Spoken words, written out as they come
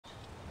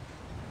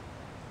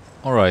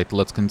Alright,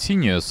 let's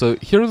continue. So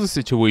here's the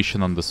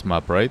situation on this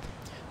map, right?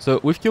 So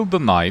we've killed the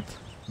knight.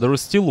 There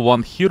is still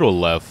one hero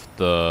left,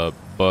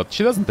 but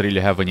she doesn't really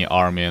have any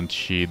army and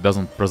she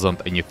doesn't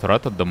present any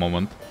threat at the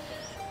moment.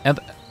 And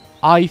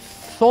I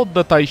thought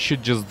that I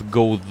should just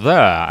go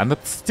there, and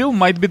that still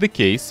might be the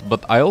case,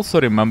 but I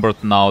also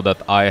remembered now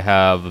that I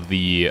have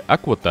the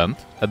aqua tent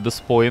at this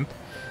point,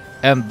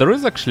 and there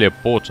is actually a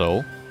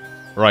portal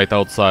right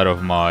outside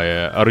of my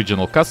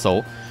original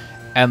castle,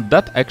 and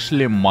that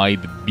actually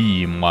might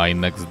be my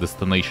next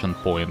destination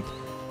point.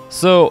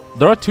 So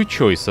there are two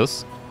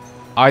choices.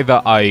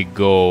 Either I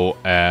go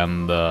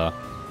and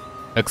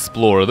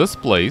explore this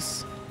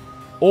place,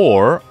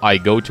 or I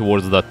go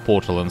towards that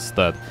portal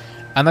instead.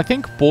 And I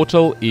think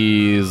portal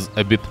is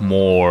a bit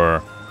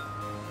more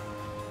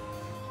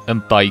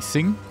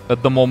enticing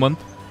at the moment.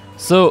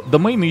 So the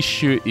main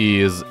issue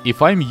is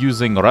if I'm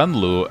using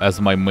Renlu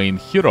as my main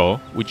hero,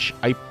 which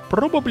I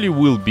probably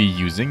will be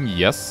using,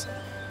 yes,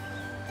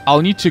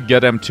 I'll need to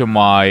get him to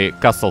my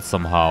castle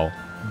somehow.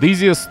 The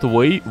easiest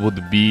way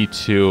would be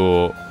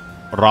to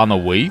run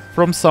away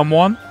from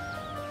someone,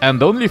 and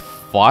the only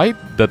fight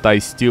that I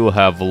still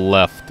have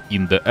left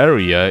in the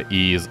area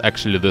is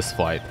actually this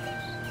fight.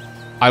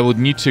 I would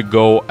need to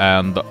go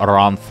and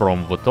run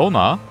from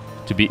Votona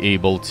to be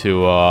able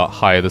to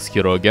hire this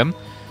hero again.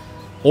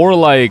 Or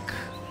I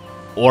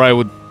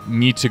would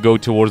need to go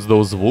towards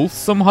those wolves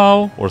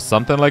somehow, or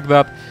something like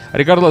that.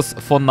 Regardless,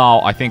 for now,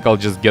 I think I'll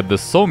just get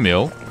this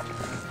sawmill.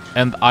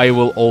 And I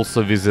will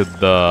also visit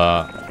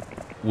the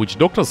witch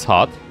doctor's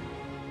hut.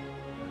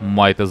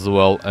 Might as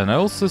well. And I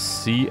also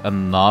see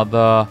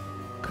another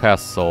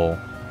castle.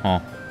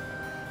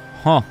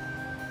 Huh.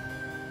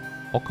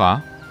 Okay.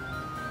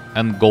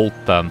 And gold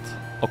tent.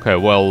 Okay,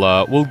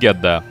 well, we'll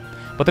get there.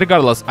 But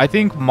regardless, I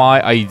think my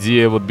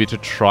idea would be to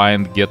try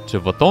and get to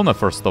Votona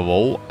first of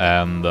all,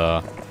 and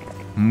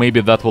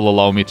maybe that will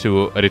allow me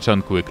to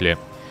return quickly.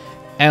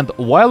 And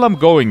while I'm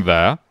going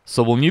there,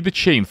 so we'll need a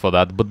chain for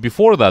that, but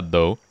before that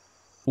though,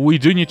 we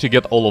do need to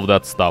get all of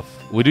that stuff.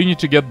 We do need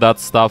to get that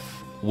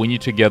stuff, we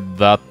need to get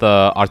that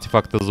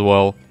artifact as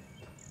well,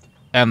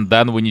 and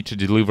then we need to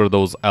deliver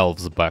those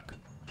elves back.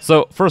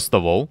 So, first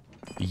of all,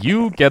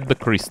 you get the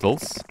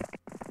crystals.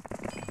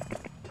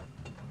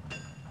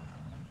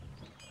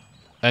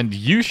 And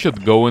you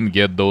should go and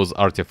get those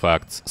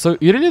artifacts. So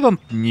you really don't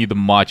need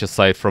much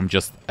aside from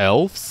just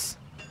elves.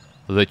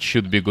 That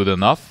should be good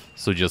enough.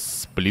 So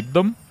just split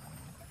them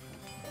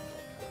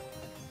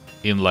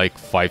in like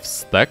 5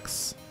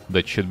 stacks.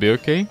 That should be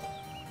okay.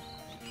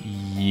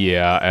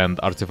 Yeah,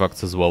 and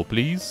artifacts as well,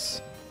 please.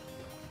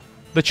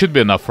 That should be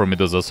enough for me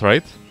to do this,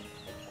 right?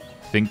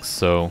 Think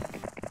so.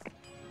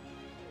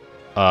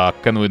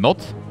 Can we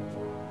not?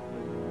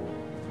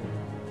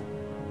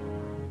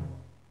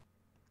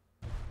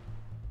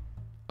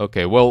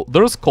 Okay, well,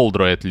 there's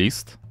Coldray at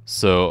least,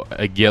 so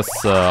I guess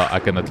I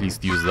can at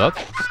least use that.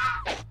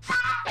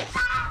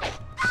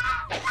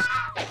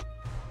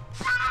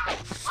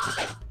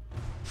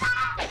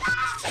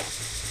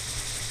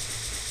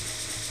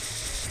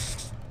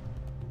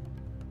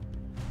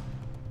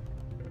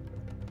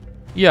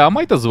 Yeah, I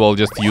might as well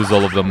just use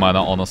all of the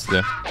mana,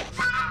 honestly.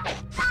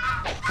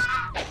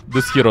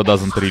 This hero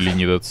doesn't really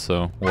need it,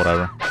 so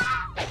whatever.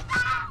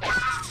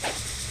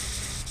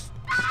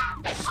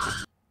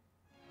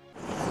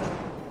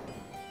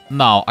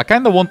 Now, I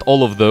kinda want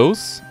all of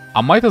those. I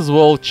might as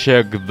well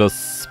check the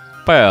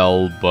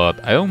spell,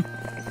 but I don't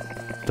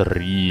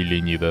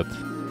really need it.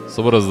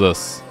 So what is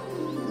this?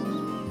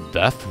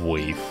 Death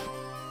Wave.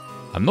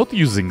 I'm not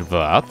using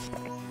that.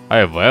 I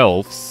have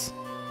elves.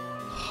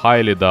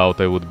 Highly doubt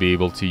I would be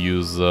able to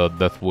use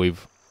Death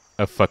Wave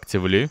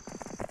effectively.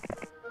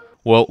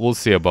 Well, we'll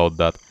see about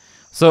that.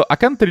 So, I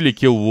can't really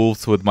kill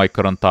wolves with my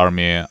current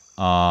army.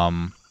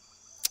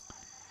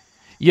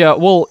 Yeah,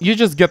 well, you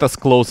just get as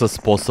close as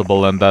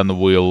possible and then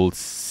we'll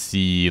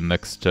see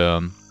next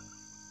turn.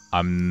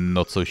 I'm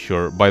not so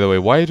sure. By the way,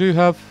 why do you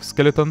have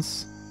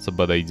skeletons? It's a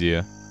bad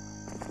idea.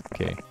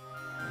 Okay.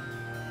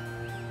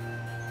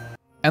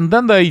 And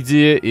then the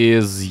idea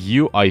is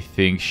you, I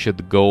think,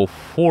 should go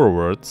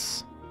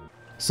forwards.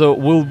 So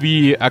we'll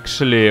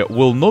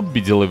not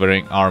be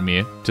delivering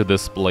army to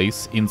this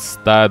place.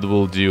 Instead,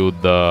 we'll do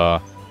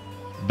the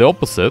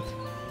opposite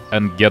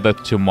and get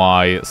it to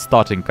my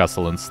starting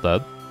castle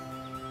instead.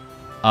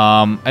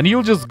 And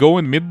you'll just go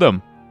and meet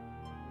them.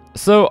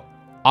 So,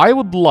 I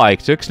would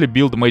like to actually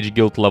build Mage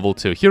Guild level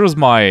 2. Here's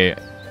my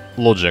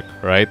logic,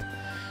 right?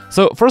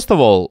 So, first of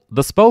all,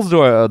 the spells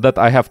that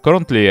I have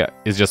currently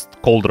is just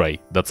Cold Ray.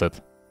 That's it.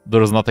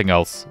 There is nothing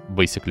else,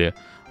 basically.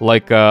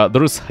 Like,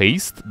 there is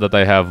Haste that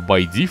I have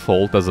by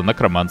default as a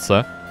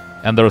Necromancer,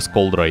 and there is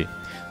Cold Ray.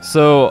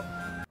 So,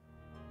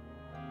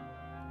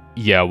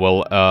 yeah,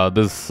 well,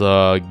 this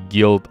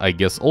guild, I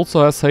guess,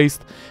 also has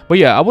Haste. But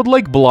yeah, I would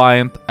like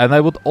Blind, and I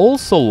would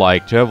also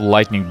like to have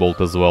Lightning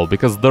Bolt as well,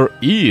 because there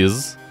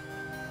is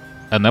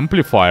an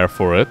amplifier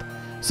for it.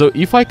 So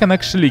if I can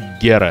actually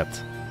get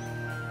it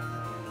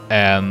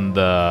and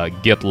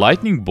get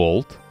Lightning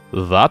Bolt,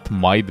 that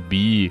might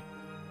be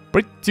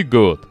pretty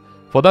good.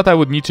 For that I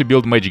would need to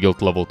build Mage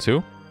Guild level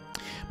 2.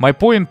 My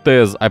point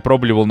is, I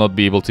probably will not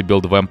be able to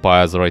build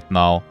vampires right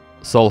now.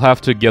 So I'll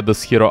have to get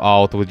this hero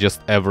out with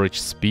just average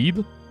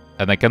speed.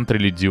 And I can't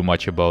really do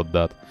much about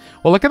that.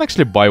 Well, I can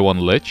actually buy one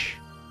Lich.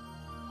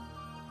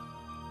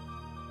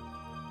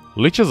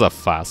 Liches are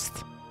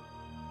fast.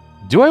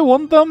 Do I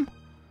want them?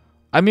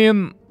 I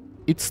mean,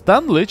 it's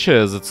 10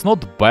 Liches, it's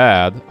not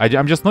bad.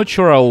 I'm just not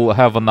sure I'll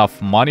have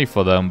enough money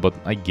for them, but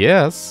I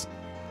guess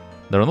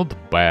they're not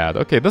bad.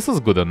 Okay, this is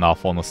good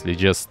enough, honestly.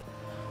 Just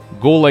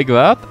go like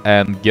that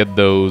and get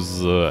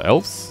those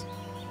elves.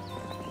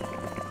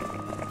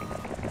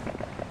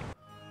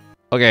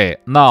 Okay,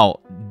 now,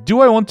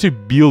 do I want to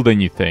build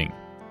anything?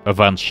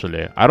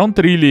 Eventually. I don't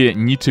really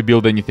need to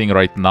build anything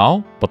right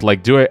now, but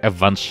like, do I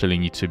eventually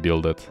need to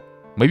build it?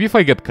 Maybe if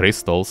I get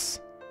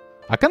crystals.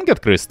 I can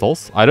get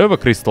crystals. I do have a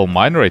crystal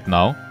mine right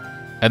now.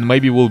 And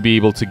maybe we'll be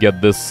able to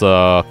get this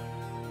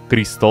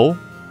crystal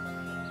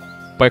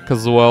pack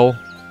as well.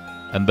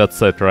 And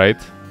that's it, right?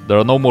 There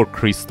are no more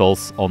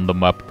crystals on the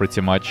map,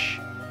 pretty much.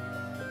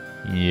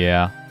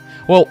 Yeah.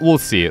 Well, we'll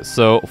see.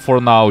 So, for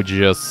now,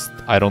 just...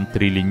 I don't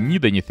really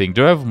need anything.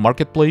 Do I have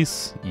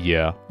marketplace?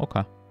 Yeah,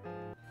 okay.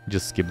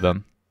 Just skip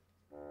them.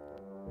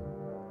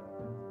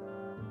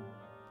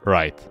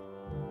 Right.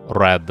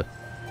 Red.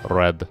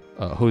 Red.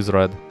 Who is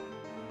red?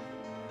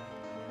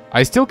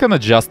 I still can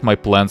adjust my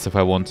plans if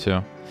I want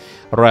to.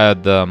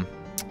 Red.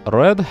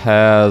 Red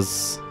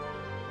has...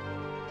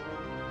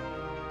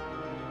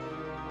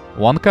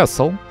 one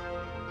castle.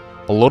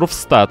 A lot of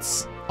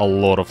stats. A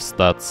lot of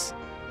stats.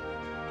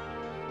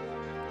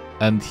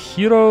 And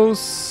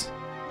heroes...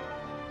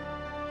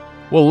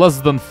 well,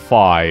 less than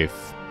 5.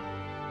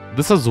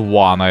 This is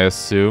 1, I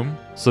assume.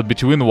 So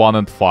between 1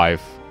 and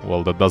 5.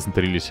 Well, that doesn't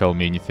really tell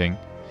me anything.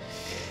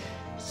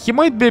 He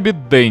might be a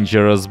bit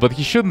dangerous, but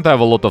he shouldn't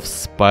have a lot of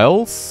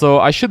spells, so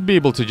I should be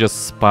able to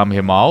just spam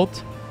him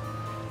out.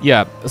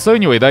 Yeah, so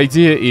anyway, the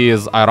idea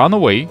is I run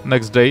away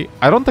next day.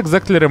 I don't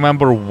exactly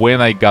remember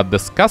when I got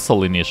this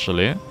castle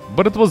initially,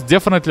 but it was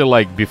definitely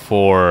like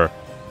before...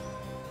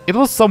 it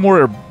was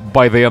somewhere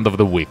by the end of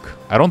the week.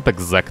 I don't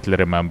exactly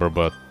remember,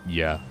 but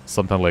yeah,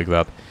 something like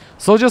that.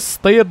 So I'll just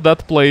stay at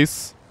that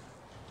place.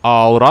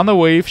 I'll run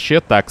away if she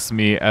attacks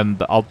me,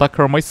 and I'll attack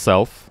her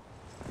myself.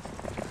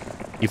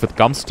 If it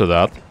comes to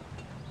that.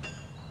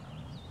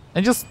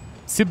 And just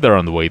sit there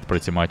and wait,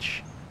 pretty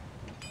much.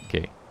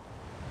 Okay.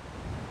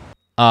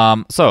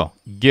 So,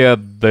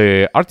 get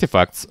the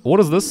artifacts. What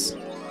is this?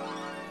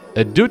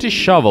 A dirty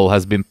shovel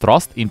has been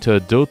thrust into a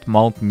dirt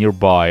mound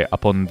nearby.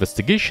 Upon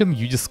investigation,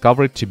 you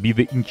discover it to be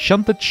the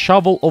enchanted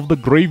shovel of the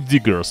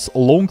gravediggers,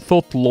 long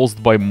thought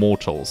lost by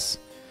mortals.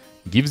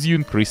 Gives you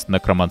increased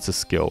necromancy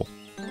skill.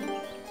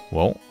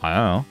 Well, I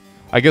don't know.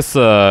 I guess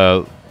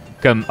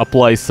can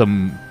apply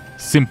some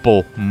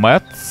simple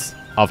maths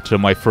after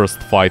my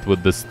first fight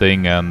with this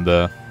thing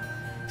and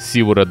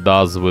see what it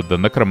does with the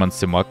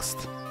necromancy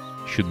maxed.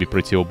 Should be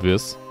pretty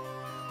obvious.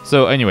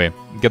 So anyway,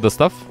 get the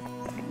stuff.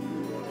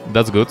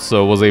 That's good,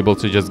 so was able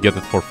to just get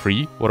it for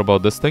free. What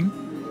about this thing?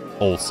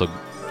 Also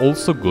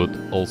good,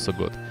 also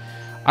good.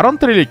 I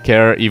don't really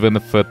care even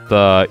if it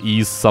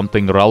is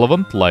something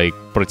relevant, like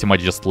pretty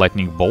much just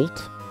lightning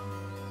bolt.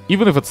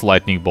 Even if it's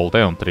lightning bolt, I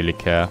don't really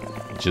care.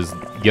 Just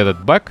get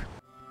it back.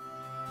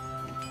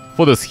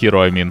 For this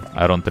hero, I mean,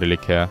 I don't really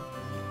care.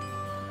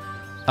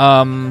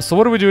 So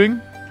what are we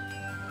doing?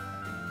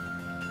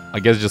 I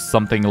guess just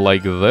something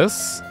like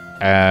this.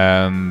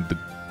 And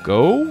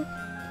go.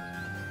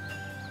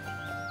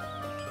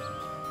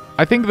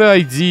 I think the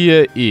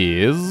idea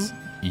is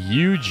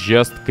you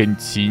just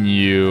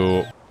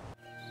continue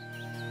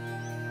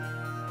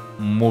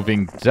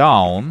moving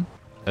down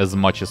as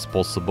much as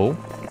possible.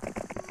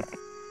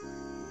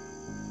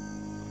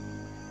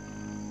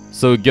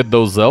 So get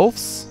those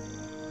elves.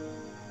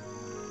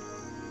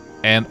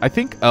 And I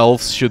think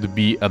elves should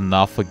be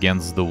enough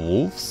against the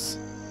wolves.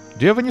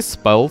 Do you have any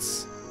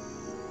spells?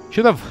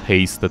 Should have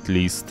haste at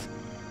least.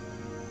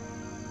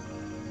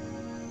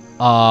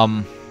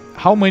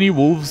 How many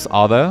wolves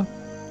are there?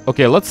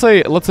 Okay, let's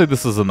say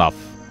this is enough.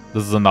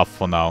 This is enough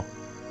for now.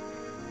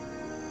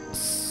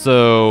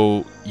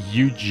 So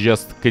you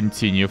just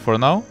continue for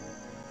now.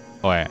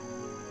 Oh yeah.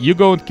 You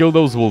go and kill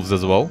those wolves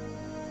as well.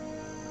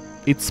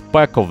 It's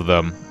pack of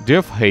them. Do you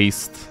have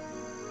haste?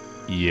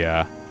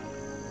 Yeah.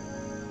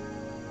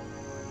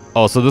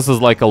 Oh, so this is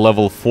like a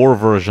level 4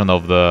 version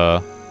of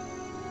the...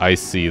 I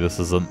see, this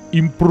is an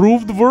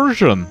improved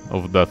version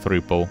of Death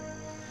Ripple.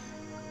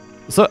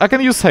 So I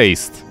can use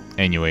haste,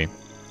 anyway.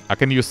 I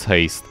can use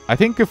haste. I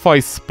think if I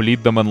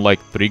split them in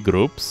like 3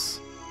 groups,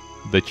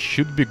 that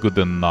should be good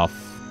enough.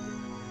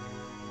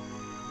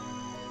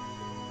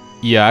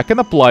 Yeah, I can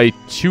apply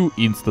 2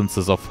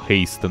 instances of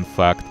haste, in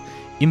fact.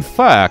 In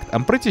fact,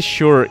 I'm pretty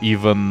sure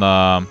even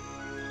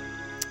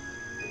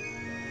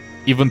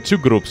 2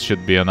 groups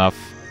should be enough.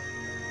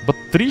 But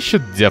 3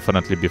 should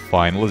definitely be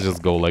fine. Let's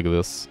just go like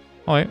this.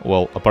 Alright,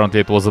 well, apparently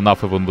it was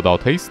enough even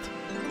without haste.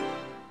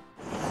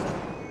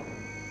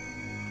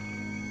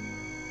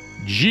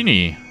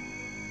 Genie.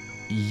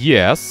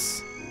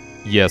 Yes.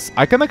 Yes,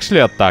 I can actually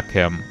attack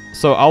him.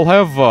 So I'll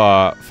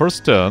have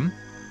first turn.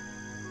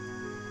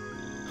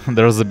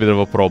 There's a bit of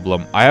a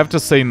problem. I have to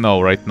say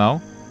no right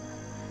now.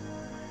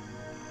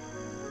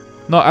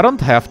 No, I don't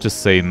have to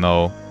say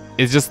no.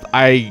 It's just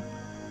I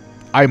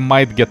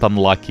might get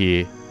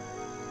unlucky.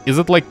 Is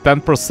it like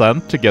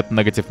 10% to get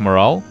negative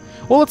morale?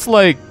 Well, it's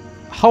like,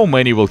 how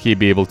many will he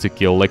be able to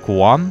kill? Like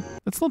 1?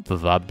 It's not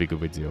that big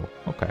of a deal.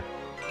 Okay.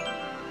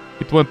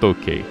 It went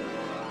okay.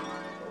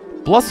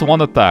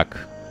 +1 attack.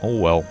 Oh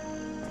well.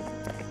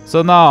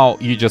 So now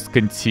you just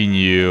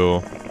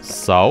continue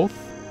south.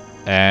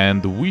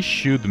 And we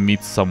should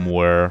meet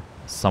somewhere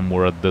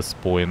at this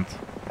point.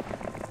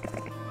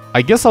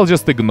 I guess I'll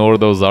just ignore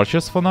those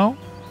archers for now.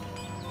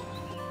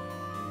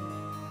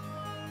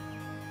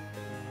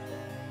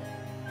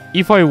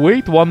 If I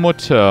wait one more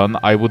turn,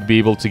 I would be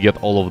able to get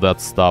all of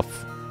that stuff.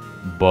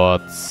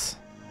 But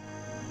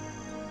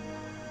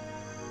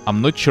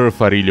I'm not sure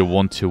if I really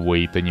want to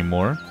wait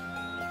anymore.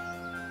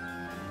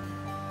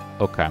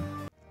 Okay.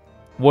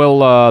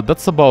 Well,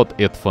 that's about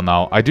it for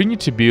now. I do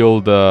need to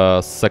build a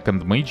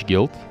second mage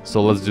guild,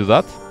 so let's do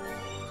that.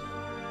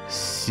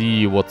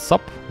 See what's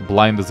up.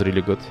 Blind is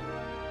really good.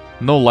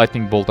 No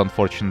lightning bolt,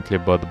 unfortunately,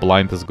 but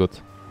blind is good.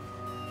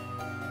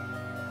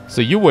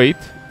 So you wait.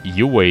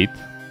 You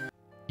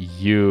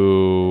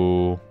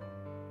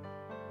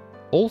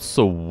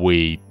also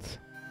wait.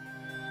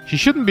 She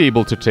shouldn't be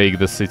able to take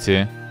the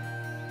city.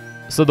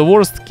 So the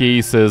worst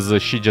case is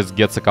she just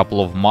gets a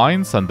couple of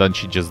mines and then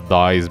she just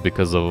dies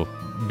because of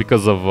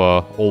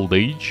old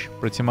age,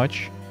 pretty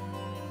much.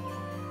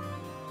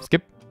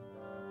 Skip.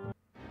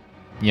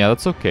 Yeah,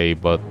 that's okay,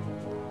 but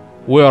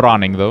we're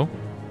running though.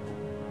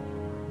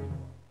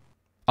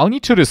 I'll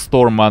need to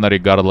restore mana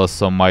regardless,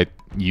 so I might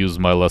use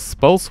my last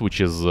spells,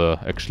 which is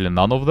actually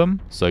none of them.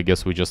 So I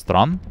guess we just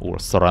run or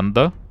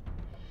surrender.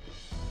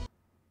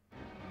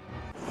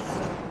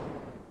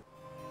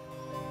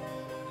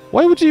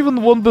 Why would you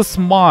even want this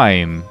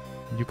mine?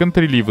 You can't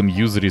really even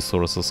use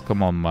resources,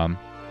 come on, man.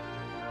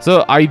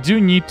 So I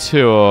do need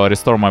to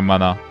restore my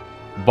mana,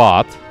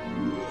 but...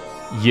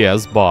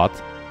 Yes, but...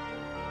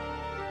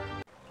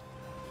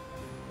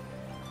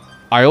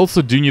 I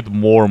also do need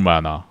more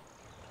mana.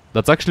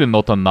 That's actually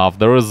not enough.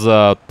 There is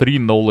a 3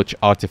 knowledge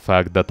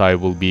artifact that I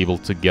will be able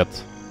to get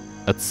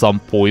at some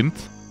point.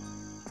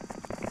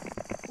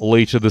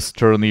 Later this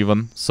turn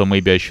even, so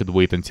maybe I should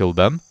wait until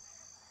then.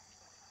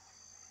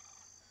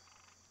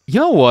 You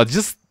know what,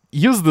 just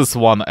use this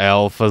one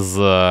elf as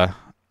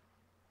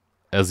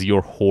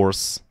your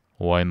horse.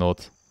 Why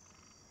not?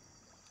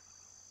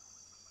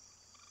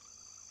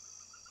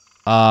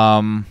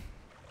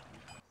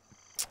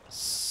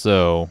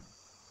 So...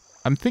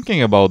 I'm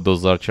thinking about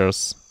those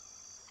archers.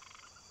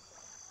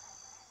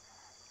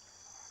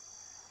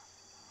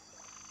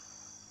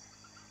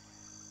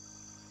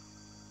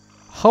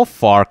 How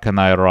far can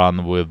I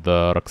run with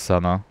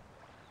Roxana?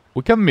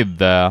 We can meet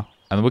there,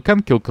 and we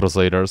can kill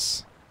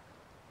Crusaders.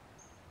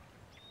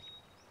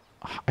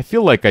 I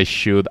feel like I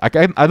should.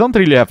 I don't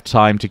really have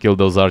time to kill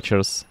those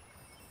archers.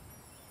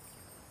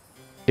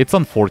 It's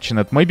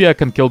unfortunate. Maybe I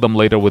can kill them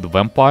later with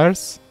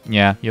vampires?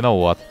 Yeah, you know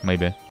what,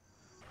 maybe.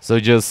 So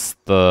just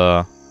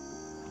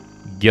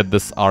get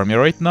this army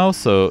right now.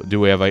 So do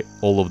we have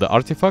all of the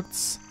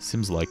artifacts?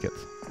 Seems like it.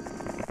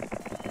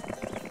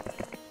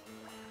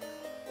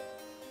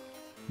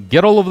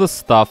 Get all of the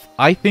stuff.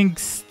 I think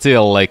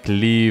still, like,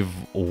 leave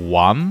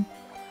one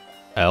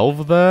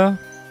elf there.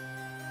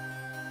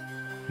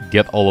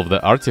 Get all of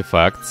the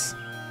artifacts.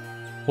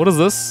 What is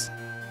this?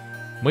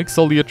 Makes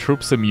all your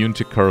troops immune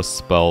to curse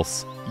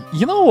spells.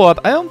 You know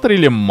what? I don't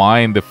really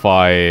mind if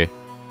I...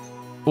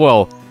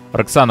 Well,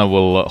 Roxana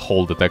will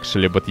hold it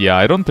actually, but yeah,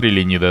 I don't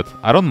really need it.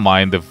 I don't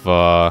mind if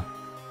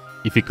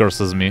he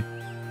curses me.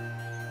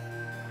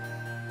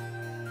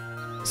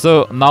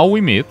 So now we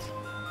meet.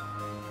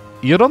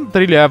 You don't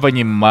really have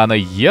any mana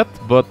yet,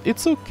 but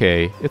it's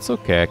okay. It's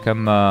okay. I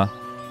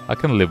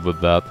can live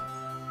with that.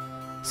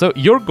 So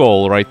your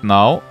goal right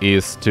now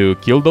is to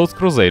kill those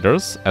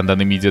Crusaders and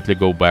then immediately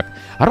go back.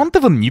 I don't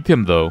even need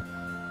him though.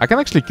 I can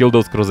actually kill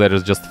those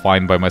Crusaders just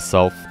fine by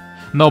myself.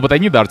 No, but I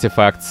need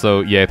artifacts,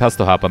 so yeah, it has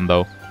to happen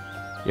though.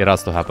 It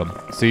has to happen.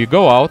 So you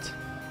go out.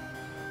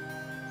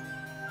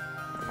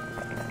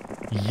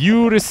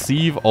 You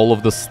receive all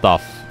of the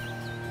stuff.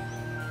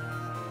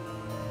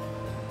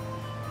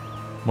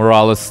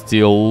 Morale is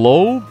still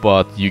low,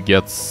 but you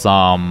get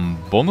some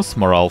bonus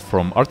morale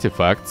from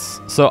artifacts.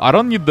 So I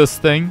don't need this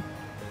thing.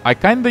 I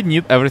kinda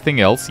need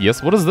everything else.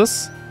 Yes, what is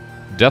this?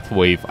 Death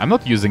Wave. I'm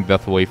not using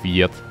Death Wave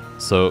yet,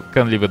 so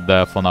can leave it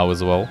there for now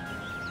as well.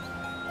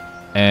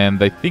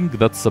 And I think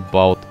that's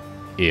about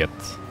it.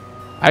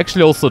 I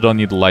actually also don't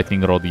need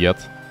Lightning Rod yet.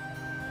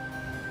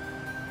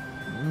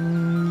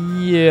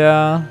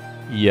 Yeah,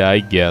 I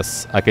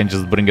guess. I can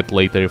just bring it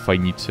later if I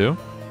need to.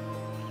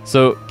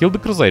 So, kill the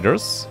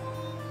Crusaders.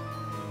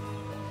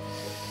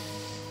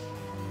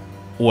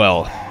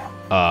 Well,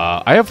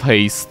 I have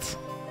haste,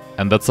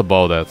 and that's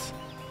about it.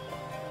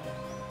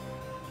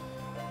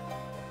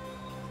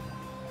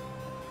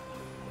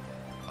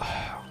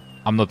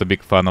 I'm not a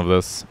big fan of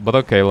this, but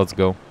okay, let's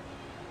go.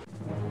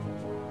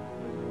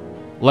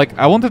 Like,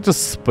 I wanted to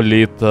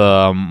split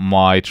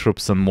my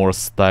troops in more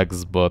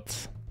stacks,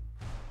 but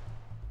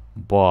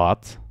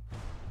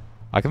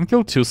I can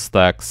kill 2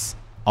 stacks.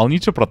 I'll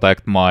need to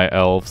protect my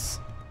elves.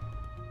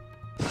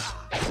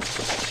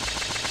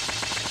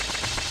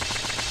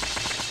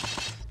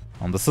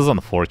 And this is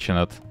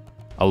unfortunate.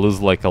 I'll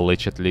lose like a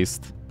lich at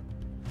least.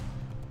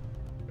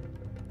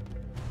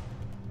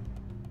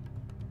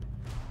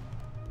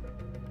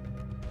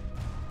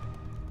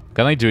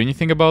 Can I do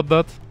anything about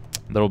that?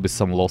 There will be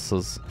some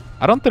losses.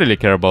 I don't really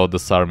care about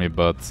this army,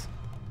 but...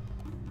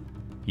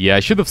 yeah,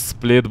 I should have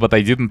split, but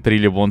I didn't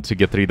really want to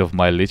get rid of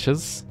my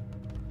liches.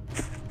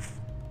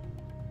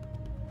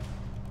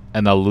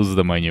 And I'll lose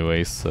them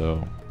anyway,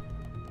 so...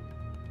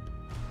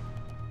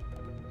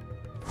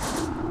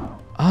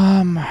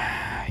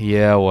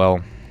 yeah,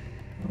 well...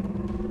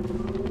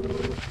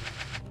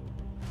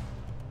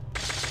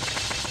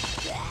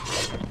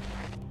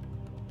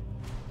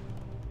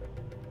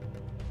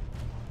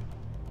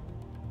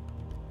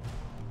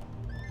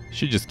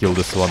 should just kill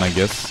this one, I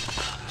guess.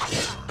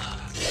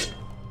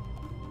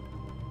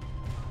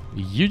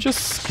 You just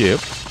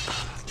skip.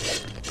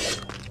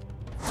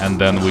 And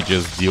then we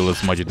just deal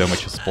as much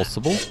damage as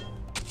possible.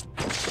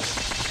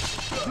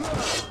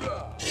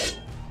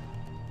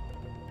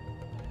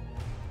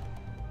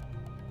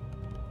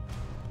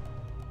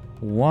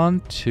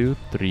 One, two,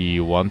 three.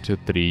 1, 2,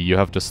 3. You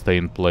have to stay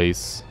in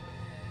place.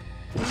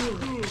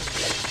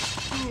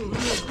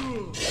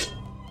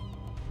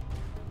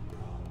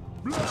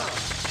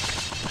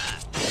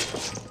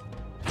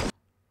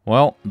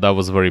 Well, that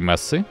was very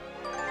messy.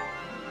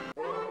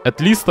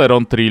 At least I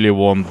don't really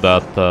want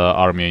that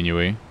army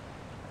anyway.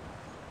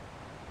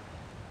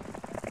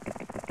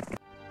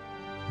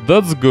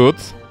 That's good.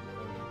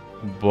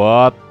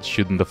 But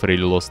shouldn't have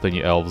really lost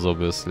any elves,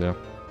 obviously.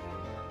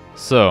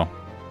 So,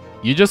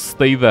 you just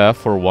stay there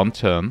for 1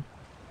 turn.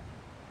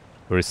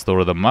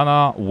 Restore the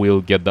mana,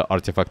 we'll get the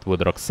artifact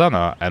with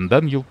Roxana, and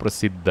then you'll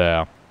proceed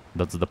there.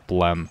 That's the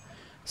plan.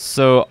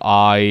 So,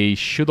 I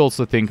should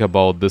also think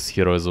about this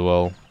hero as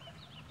well.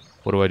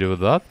 What do I do with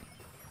that?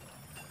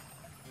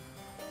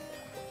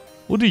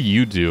 What do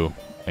you do,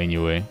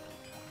 anyway?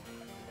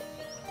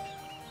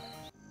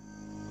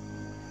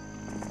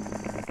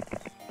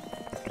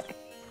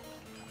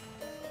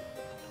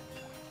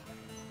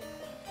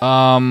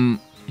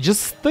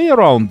 Just stay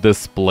around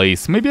this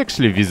place. Maybe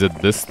actually visit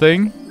this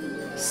thing.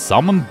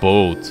 Summon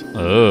boat.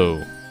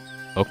 Oh.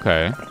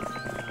 Okay.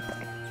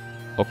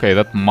 Okay,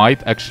 that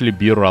might actually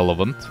be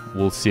relevant.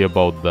 We'll see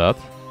about that.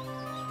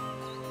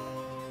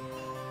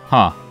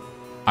 Huh.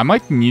 I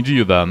might need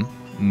you then.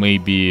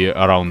 Maybe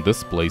around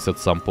this place at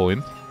some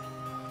point.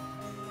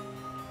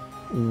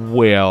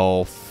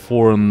 Well,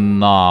 for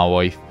now,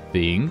 I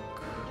think.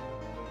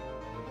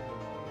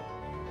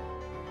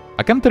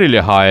 I can't really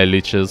hire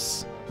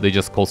liches. They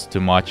just cost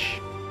too much.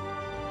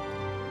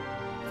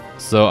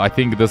 So I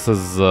think this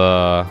is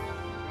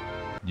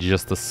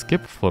just a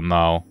skip for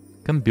now.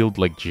 Can build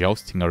like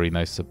jousting arena,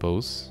 I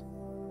suppose.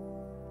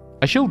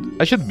 I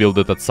should build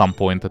it at some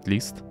point at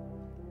least.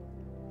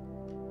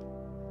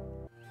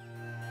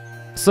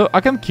 So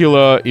I can kill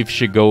her if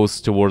she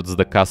goes towards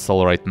the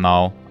castle right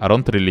now. I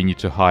don't really need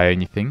to hire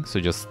anything, so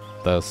just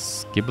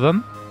skip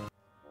them.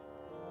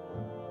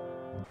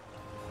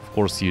 Of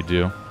course you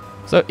do.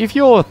 So if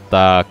you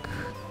attack,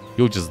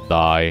 you'll just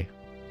die.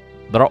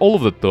 There are all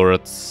of the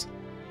turrets.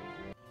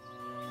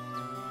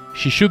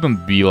 She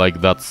shouldn't be like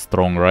that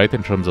strong, right,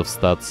 in terms of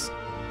stats?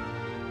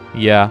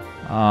 Yeah,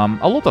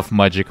 a lot of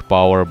magic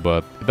power,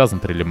 but it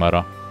doesn't really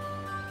matter.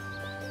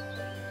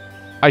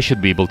 I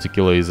should be able to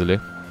kill her easily.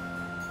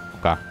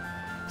 Okay.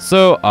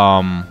 So,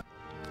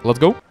 let's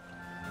go.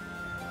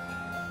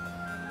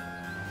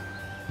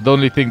 The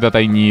only thing that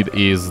I need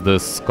is the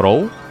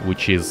scroll,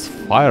 which is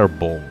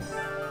Fireball.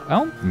 I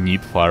don't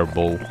need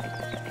Fireball.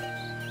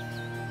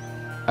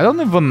 I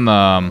don't even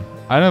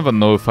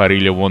know if I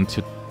really want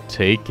to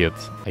take it,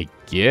 I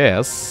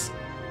guess.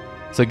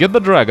 So get the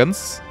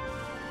dragons.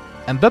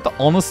 And that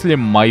honestly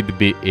might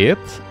be it.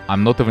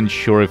 I'm not even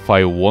sure if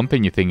I want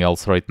anything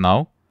else right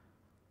now.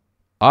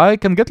 I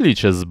can get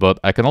leeches, but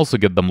I can also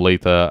get them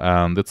later,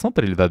 and it's not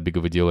really that big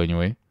of a deal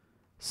anyway.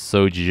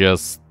 So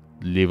just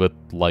leave it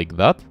like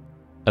that.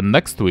 And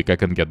next week I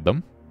can get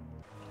them.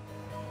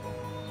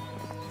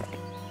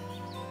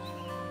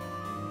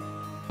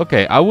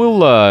 Okay, I will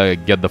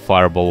get the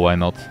fireball, why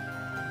not?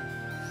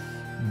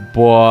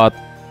 But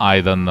I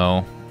don't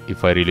know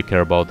if I really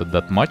care about it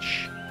that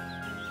much.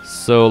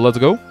 So let's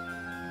go.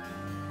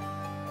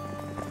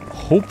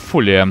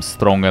 Hopefully I'm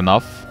strong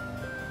enough.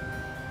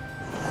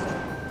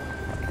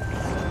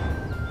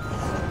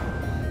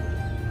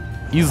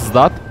 Is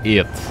that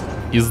it?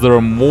 Is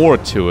there more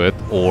to it,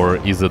 or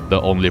is it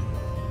the only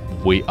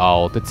way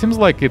out? It seems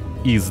like it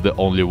is the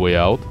only way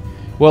out.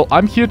 Well,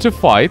 I'm here to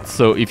fight,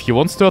 so if he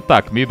wants to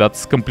attack me,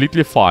 that's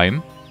completely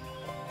fine.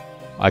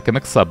 I can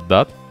accept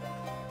that.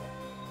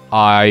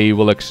 I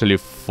will actually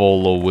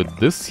follow with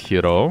this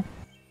hero.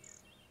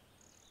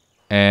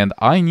 And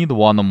I need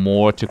one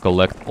more to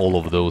collect all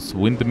of those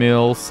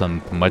windmills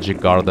and magic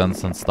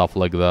gardens and stuff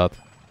like that.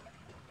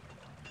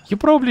 You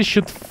probably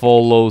should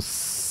follow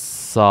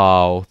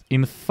south.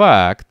 In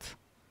fact...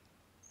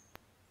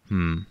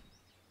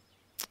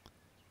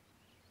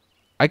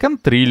 I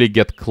can't really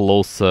get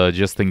closer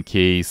just in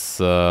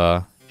case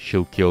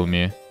she'll kill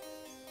me.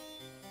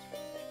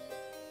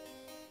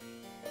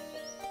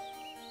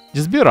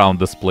 Just be around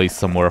this place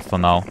somewhere for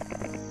now.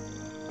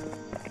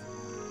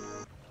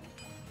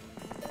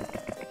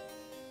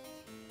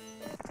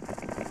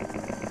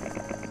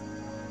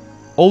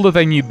 All that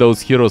I need those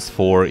heroes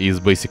for is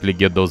basically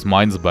get those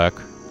mines back.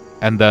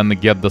 And then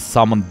get the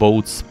summon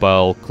boat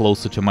spell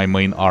closer to my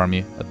main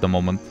army at the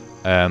moment.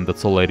 And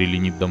that's all I really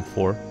need them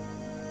for.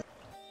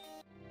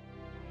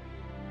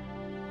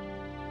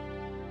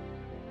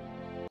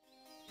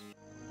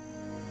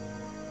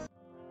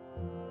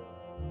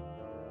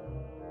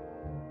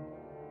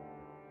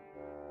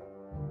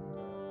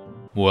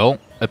 Well,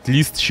 at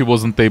least she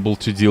wasn't able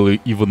to deal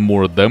even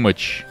more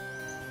damage.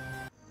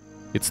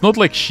 It's not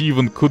like she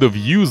even could have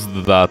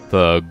used that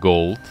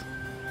gold.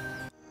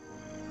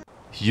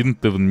 She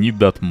didn't even need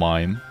that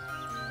mine.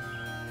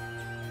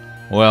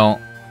 Well,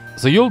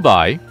 so you'll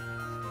die.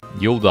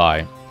 You'll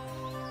die.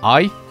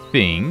 I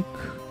think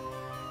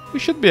we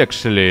should be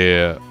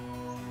actually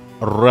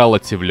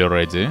relatively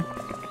ready.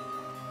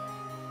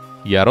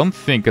 Yeah, I don't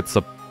think it's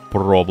a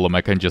problem.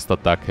 I can just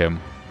attack him.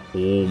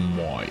 Oh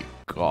my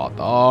god,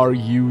 are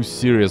you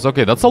serious?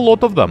 Okay, that's a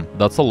lot of them.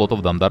 That's a lot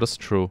of them, that is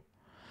true.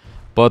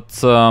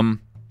 But,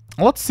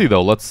 let's see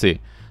though, let's see.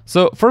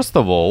 So, first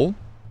of all,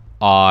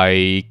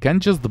 I can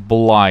just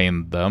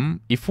blind them.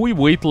 If we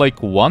wait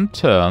like one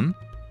turn,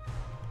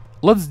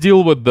 let's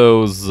deal with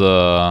those,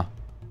 Yeah,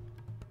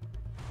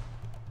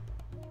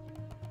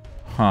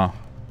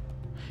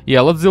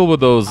 let's deal with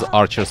those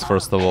archers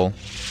first of all.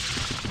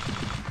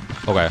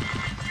 Okay.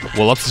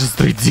 Well, that's just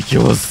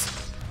ridiculous.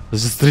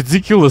 That's just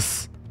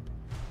ridiculous.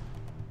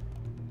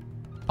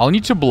 I'll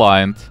need to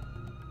blind.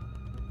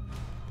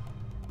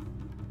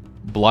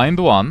 Blind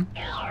one.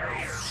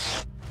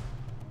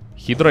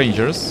 Hit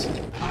rangers.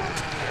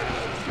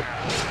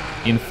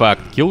 In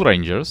fact, kill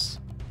rangers.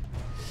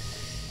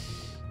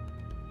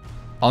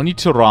 I'll need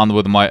to run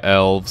with my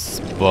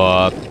elves,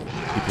 but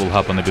it will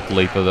happen a bit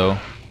later though.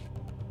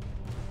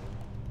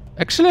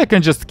 Actually, I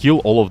can just kill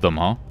all of them,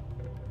 huh?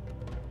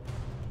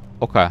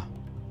 Okay.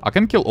 I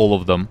can kill all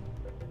of them.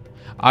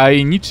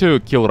 I need to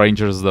kill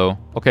rangers though.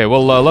 Okay,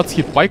 well, let's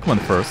hit pikemen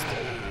first.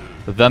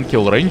 Then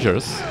kill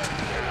rangers.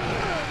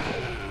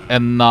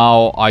 And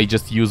now I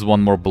just use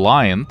one more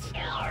blind.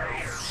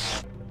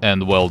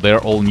 And well,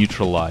 they're all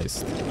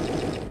neutralized.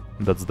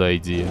 That's the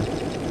idea.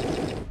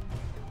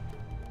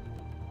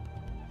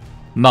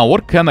 Now,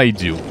 what can I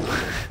do?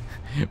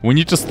 We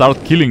need to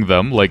start killing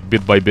them, like,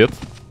 bit by bit.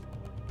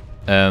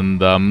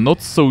 And I'm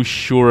not so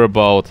sure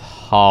about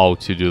how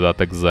to do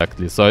that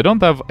exactly. So I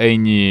don't have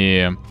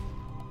any...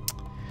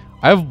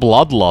 I have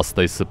Bloodlust,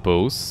 I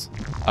suppose.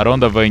 I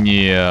don't have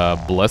any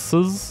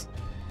Blesses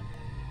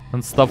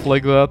and stuff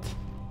like that.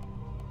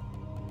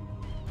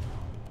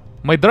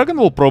 My dragon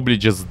will probably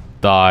just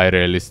die,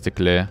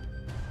 realistically.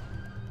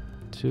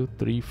 2,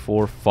 3,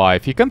 4,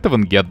 5. He can't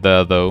even get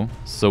there, though.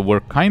 So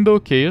we're kinda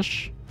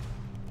okay-ish.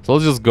 So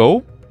let's just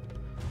go.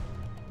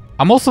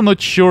 I'm also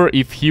not sure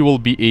if he will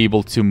be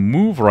able to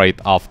move right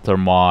after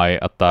my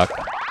attack.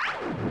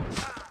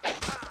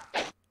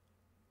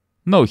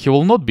 No, he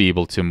will not be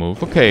able to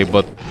move. Okay,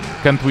 but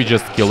can't we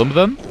just kill him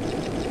then?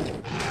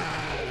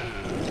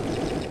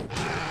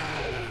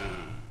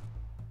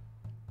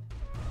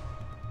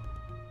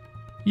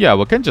 Yeah,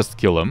 we can just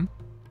kill him.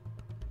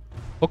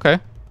 Okay.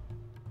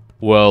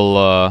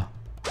 Well,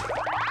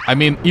 I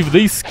mean, if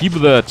they skip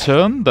their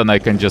turn, then I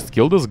can just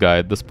kill this guy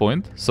at this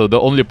point. So the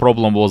only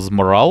problem was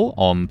morale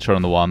on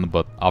turn 1,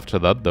 but after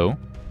that, though,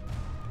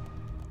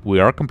 we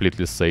are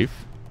completely safe.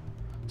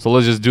 So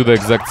let's just do the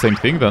exact same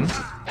thing then.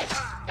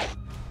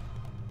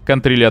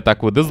 Can't really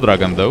attack with this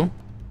dragon, though.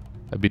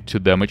 A bit too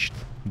damaged.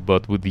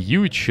 But with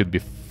you, it should be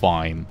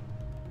fine.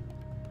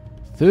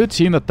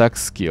 13 attack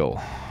skill.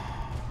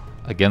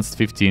 Against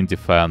 15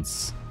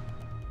 defense.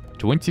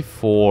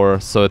 24,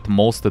 so at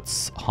most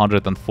it's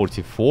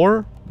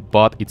 144,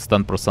 but it's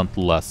 10%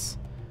 less.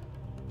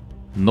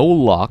 No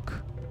luck,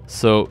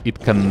 so it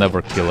can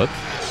never kill it.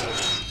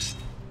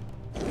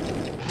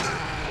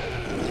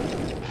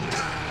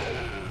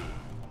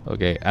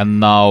 Okay,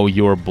 and now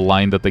you're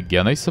blinded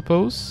again, I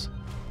suppose?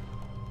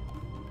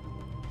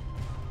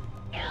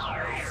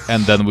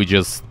 And then we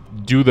just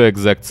do the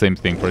exact same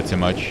thing, pretty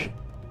much.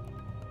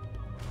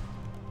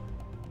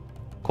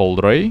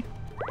 Cold Ray.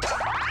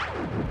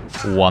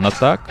 One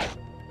attack.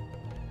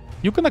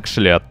 You can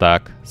actually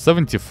attack.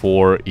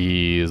 74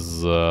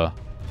 is...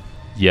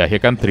 yeah, he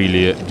can't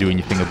really do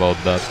anything about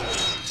that.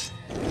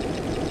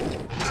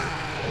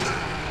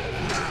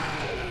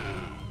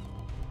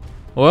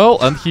 Well,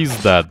 and he's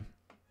dead.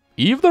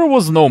 If there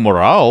was no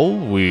morale,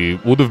 we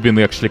would have been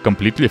actually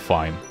completely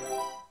fine.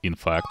 In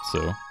fact,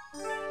 so...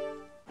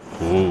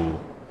 Ooh.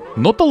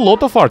 Not a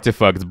lot of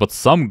artifacts, but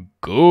some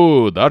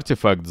good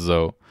artifacts,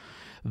 though.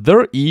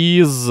 There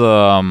is...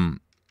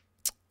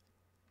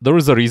 there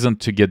is a reason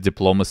to get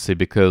diplomacy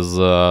because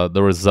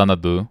there is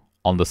Xanadu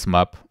on this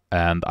map,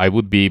 and I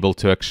would be able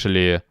to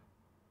actually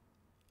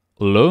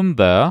learn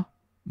there.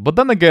 But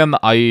then again,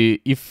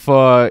 if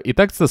it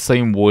acts the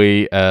same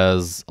way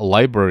as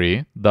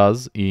library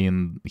does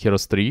in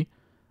Heroes 3,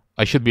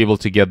 I should be able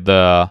to get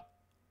the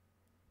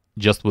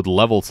just with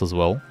levels as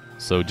well.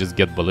 So just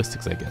get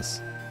ballistics, I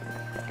guess.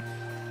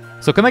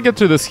 So can I get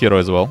to this hero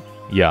as well?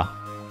 Yeah.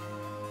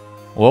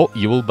 Well,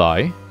 you will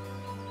die.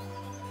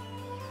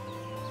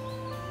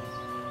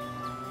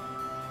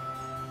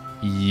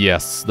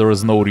 Yes, there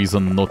is no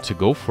reason not to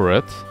go for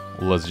it.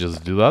 Let's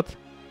just do that.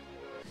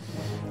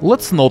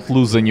 Let's not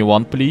lose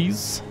anyone,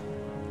 please.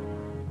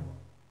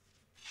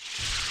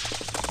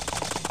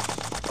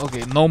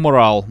 Okay, no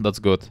morale. That's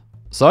good.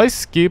 So I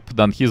skip,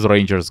 then his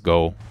rangers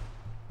go.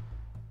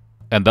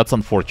 And that's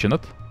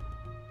unfortunate.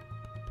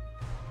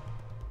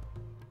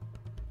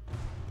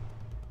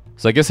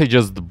 So I guess I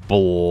just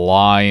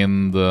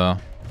blind... I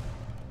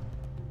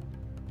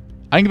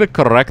think the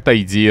correct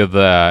idea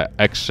there,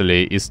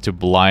 actually, is to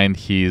blind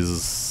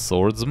his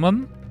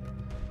swordsman.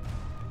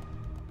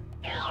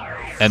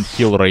 And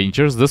kill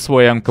rangers. This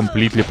way I'm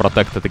completely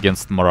protected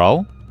against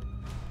morale.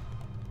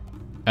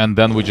 And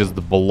then we just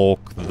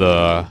block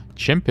the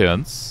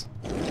champions.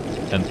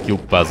 And kill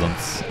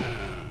peasants.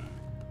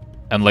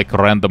 And like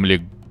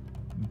randomly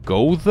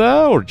go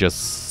there or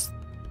just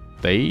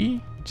stay?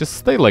 Just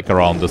stay like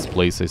around this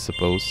place, I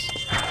suppose.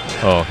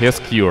 Oh, he has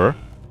cure.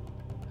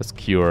 Has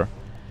cure.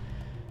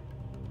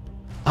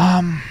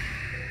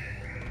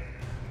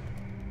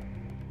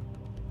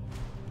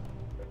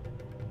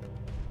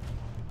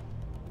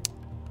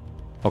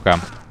 Okay.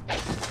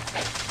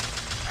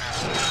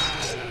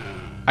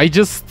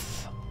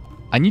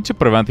 I need to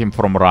prevent him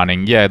from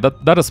running. Yeah,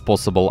 that is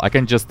possible. I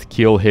can just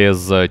kill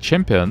his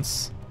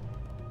champions.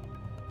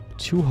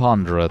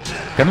 200.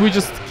 Can we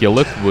just kill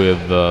it with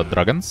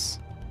dragons?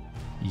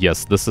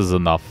 Yes, this is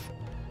enough.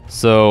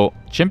 So,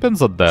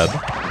 champions are dead.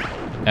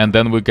 And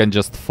then we can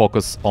just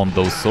focus on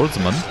those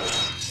swordsmen.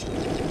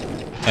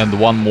 And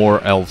one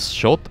more elf's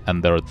shot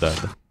and they're dead.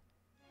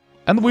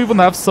 And we even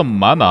have some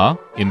mana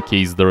in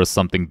case there is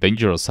something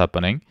dangerous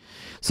happening.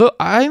 So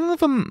I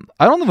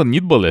don't even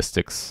need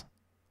ballistics.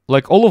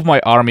 Like all of my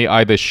army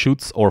either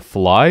shoots or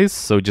flies,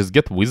 so just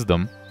get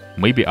wisdom.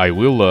 Maybe I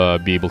will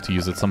be able to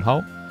use it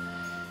somehow.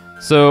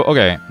 So,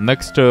 okay,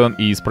 next turn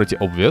is pretty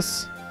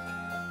obvious.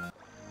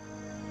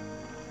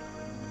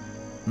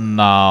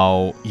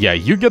 Now, yeah,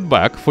 you get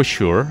back for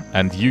sure,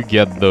 and you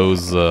get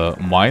those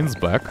mines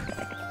back.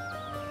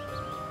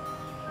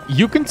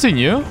 You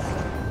continue,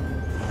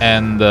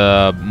 and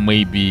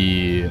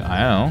maybe, I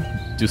don't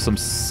know, do some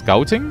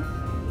scouting?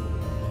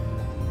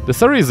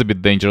 This area is a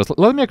bit dangerous.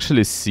 Let me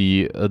actually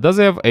see. Does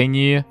he have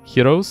any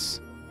heroes?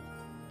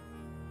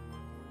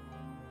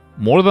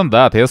 More than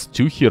that, he has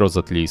 2 heroes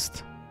at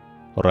least.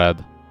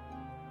 Red.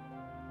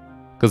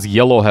 Because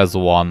yellow has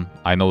 1,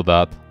 I know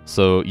that.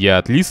 So yeah,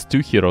 at least 2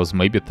 heroes,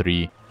 maybe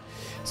 3.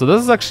 So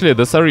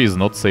this area is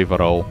not safe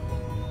at all.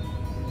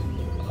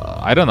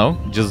 I don't know,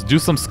 just do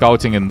some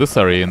scouting in this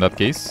area in that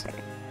case.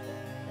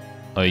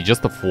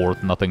 Just a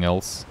fort, nothing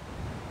else.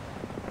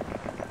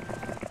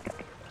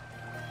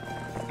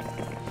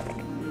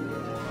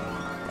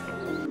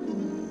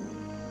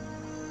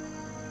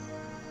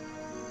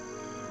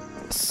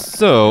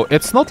 So,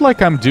 it's not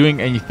like I'm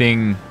doing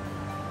anything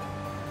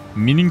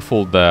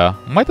meaningful there.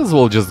 Might as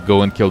well just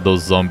go and kill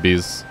those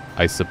zombies,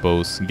 I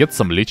suppose. Get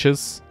some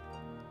liches.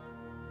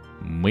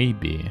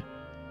 Maybe.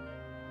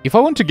 If I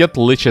want to get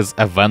liches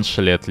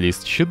eventually at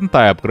least, shouldn't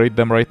I upgrade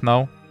them right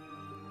now?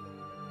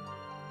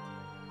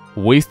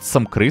 Waste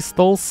some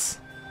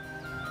crystals?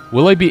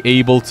 Will I be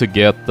able to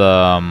get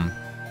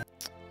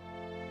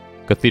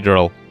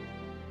Cathedral?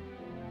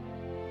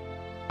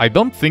 I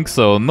don't think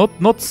so.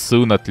 Not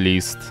soon at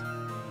least.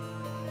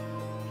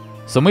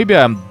 So maybe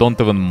I don't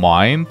even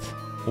mind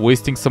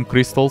wasting some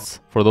crystals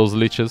for those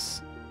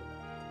liches.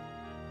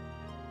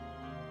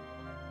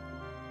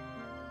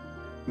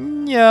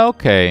 Yeah,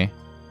 okay.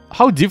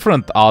 How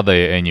different are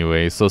they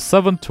anyway? So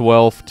 7,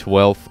 12,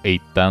 12,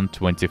 8, 10,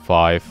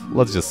 25.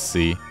 Let's just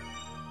see.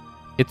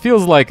 It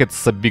feels like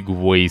it's a big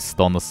waste,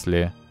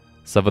 honestly.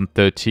 7,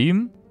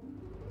 13.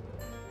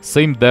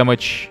 Same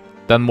damage,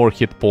 10 more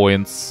hit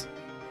points.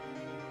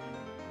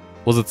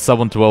 Was it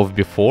 7, 12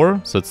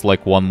 before? So it's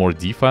like 1 more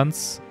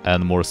defense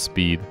and more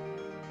speed.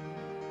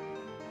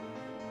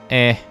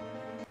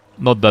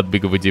 Not that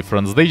big of a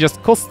difference. They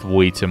just cost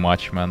way too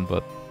much, man,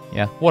 but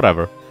yeah,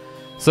 whatever.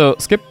 So,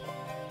 skip.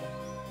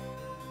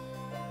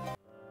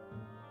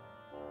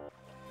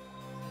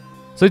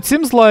 So it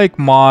seems like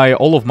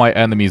all of my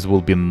enemies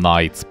will be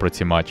knights,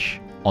 pretty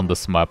much, on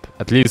this map.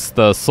 At least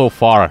so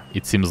far,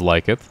 it seems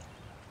like it.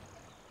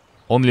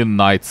 Only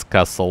knights'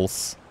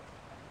 castles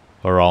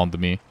around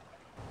me.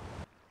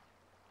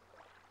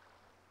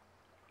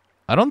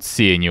 I don't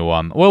see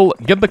anyone. Well,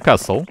 get the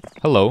castle.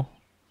 Hello.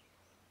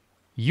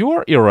 You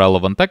are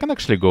irrelevant. I can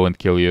actually go and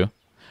kill you.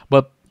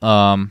 But,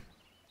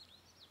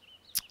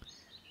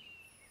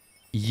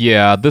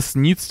 yeah, this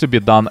needs to be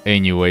done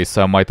anyway,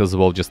 so I might as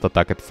well just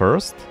attack it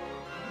first.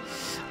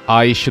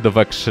 I should have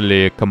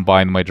actually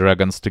combined my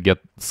dragons to get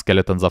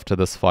skeletons after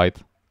this fight.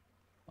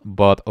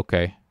 But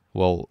okay,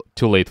 well,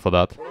 too late for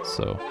that,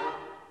 so...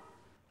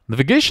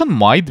 Navigation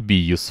might be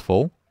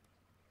useful.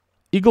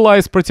 Eagle Eye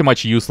is pretty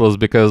much useless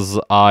because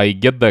I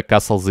get the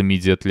castles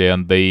immediately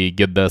and they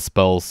get their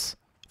spells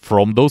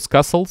from those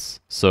castles,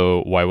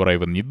 so why would I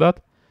even need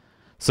that?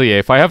 So yeah,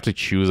 if I have to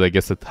choose, I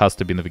guess it has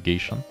to be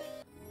navigation.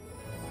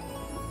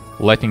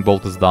 Lightning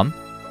Bolt is done.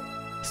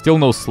 Still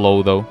no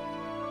slow though.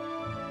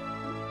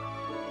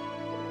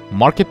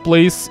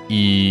 Marketplace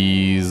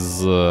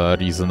is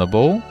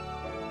reasonable.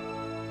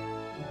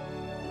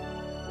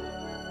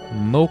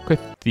 No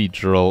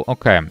cathedral.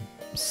 Okay,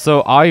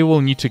 so I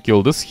will need to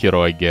kill this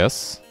hero, I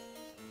guess.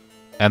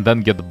 And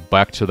then get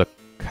back to the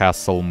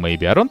castle,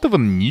 maybe. I don't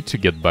even need to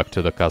get back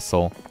to the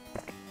castle.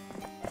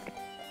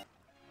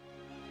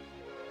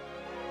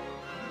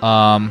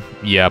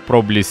 Yeah,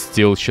 probably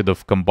still should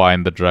have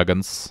combined the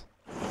dragons.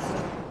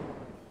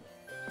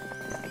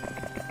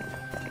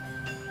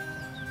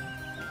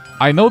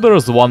 I know there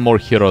is one more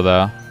hero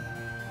there.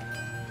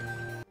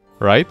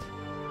 Right?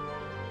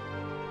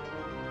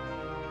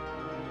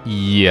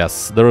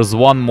 Yes, there is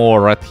one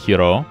more red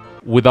hero.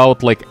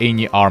 Without, like,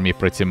 any army,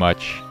 pretty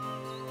much.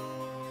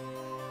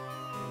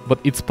 But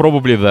it's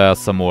probably there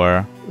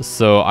somewhere.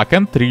 So I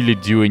can't really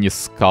do any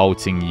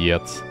scouting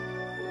yet.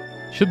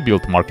 Should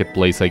build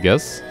marketplace, I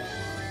guess.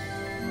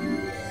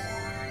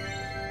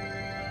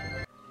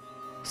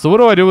 So what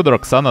do I do with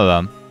Roxana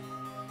then?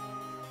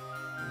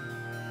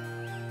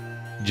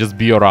 Just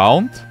be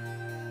around,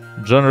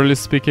 generally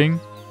speaking,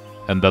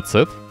 and that's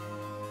it.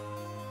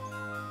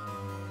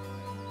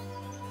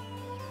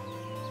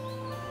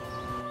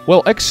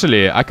 Well,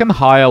 actually, I can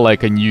hire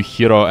like a new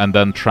hero and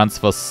then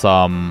transfer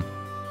some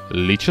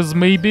leeches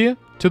maybe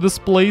to this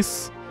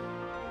place.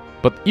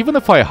 But even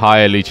if I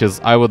hire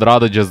leeches, I would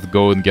rather just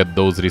go and get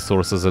those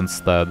resources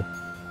instead.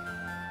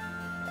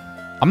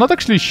 I'm not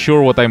actually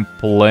sure what I'm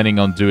planning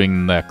on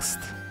doing next.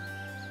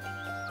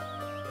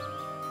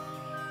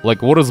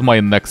 Like, what is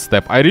my next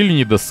step? I really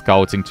need the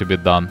scouting to be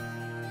done.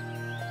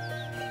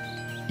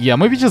 Yeah,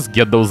 maybe just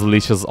get those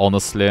leashes,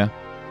 honestly.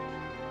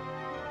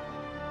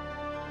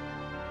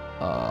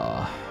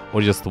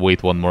 Or just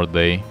wait one more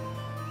day.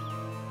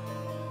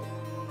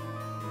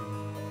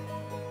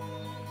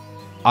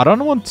 I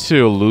don't want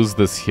to lose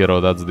this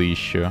hero, that's the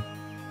issue.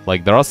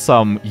 Like, there are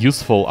some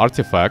useful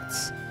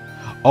artifacts.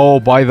 Oh,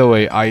 by the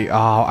way,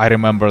 I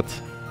remembered.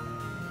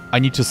 I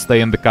need to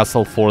stay in the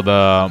castle for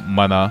the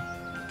mana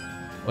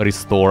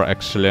restore,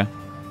 actually.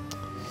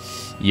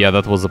 Yeah,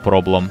 that was a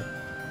problem.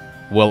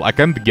 Well, I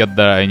can't get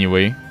there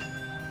anyway.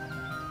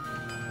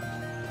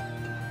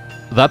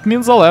 That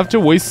means I'll have to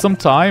waste some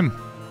time.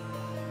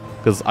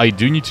 Because I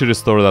do need to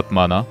restore that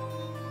mana.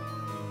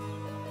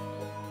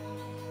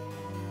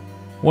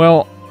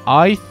 Well,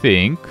 I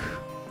think...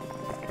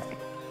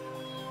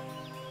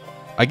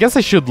 I guess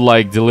I should,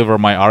 like, deliver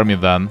my army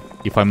then.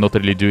 If I'm not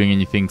really doing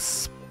anything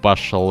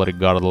special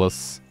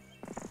regardless.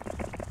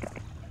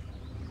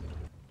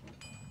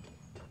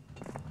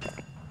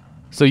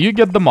 So you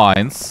get the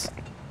mines.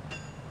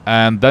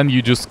 And then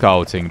you do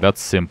scouting.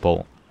 That's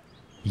simple.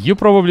 You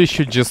probably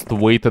should just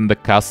wait in the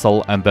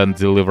castle and then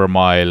deliver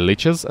my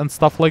leeches and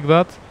stuff like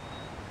that.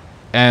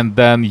 And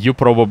then you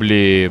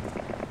probably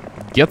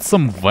get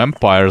some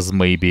vampires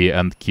maybe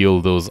and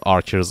kill those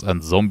archers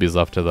and zombies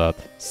after that.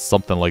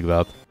 Something like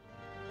that.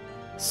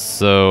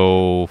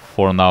 So,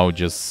 for now,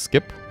 just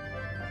skip.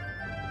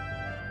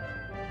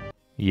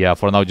 Yeah,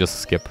 for now, just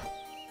skip.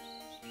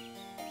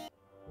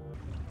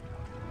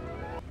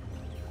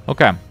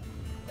 Okay.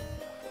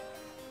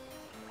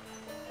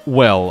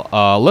 Well,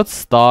 let's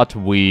start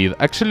with...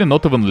 Actually,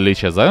 not even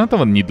leeches. I don't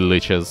even need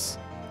leeches.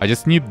 I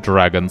just need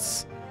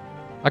dragons.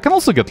 I can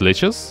also get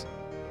leeches.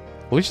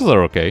 Leeches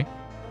are okay.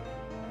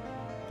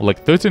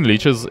 Like, 13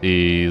 leeches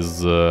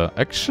is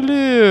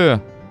actually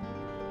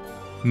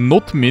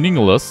not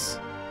meaningless.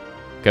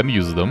 Can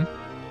use them.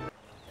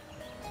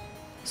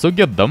 So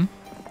get them.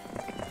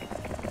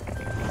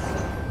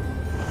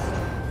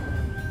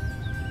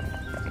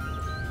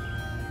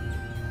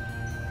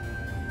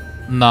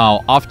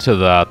 Now, after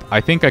that,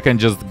 I think I can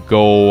just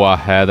go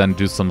ahead and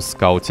do some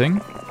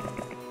scouting.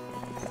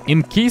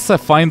 In case I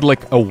find,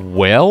 like, a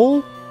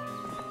well...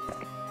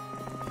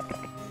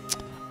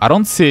 I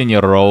don't see any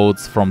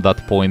roads from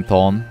that point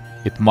on.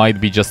 It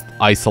might be just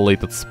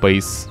isolated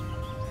space.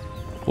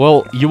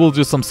 Well, you will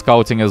do some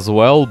scouting as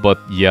well, but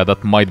yeah,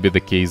 that might be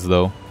the case,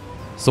 though.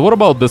 So what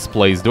about this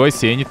place? Do I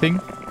see anything?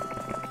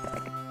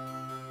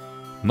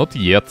 Not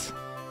yet.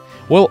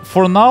 Well,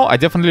 for now, I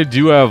definitely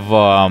do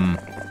have...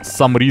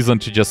 some reason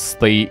to just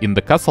stay in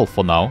the castle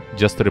for now,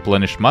 just to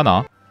replenish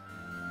mana.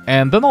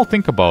 And then I'll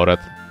think about it.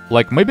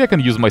 Like, maybe I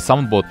can use my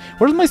summon boat.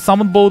 Where's my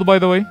summon boat, by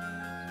the way?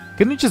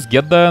 Can you just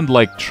get there and,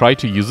 like, try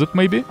to use it,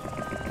 maybe?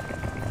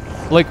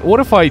 Like, what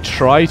if I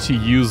try to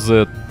use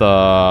it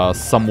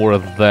somewhere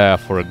there,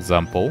 for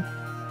example?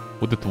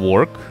 Would it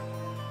work?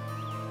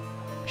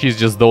 She's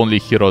just the only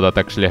hero that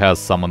actually has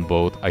summon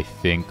boat, I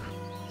think.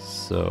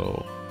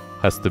 So,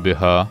 has to be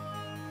her.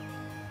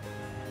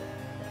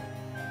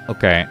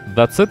 Okay,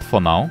 that's it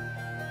for now.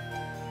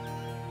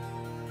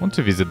 Want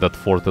to visit that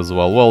fort as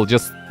well. Well,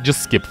 just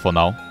skip for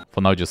now.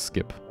 For now, just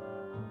skip.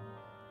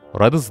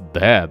 Red is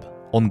dead.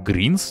 On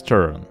green's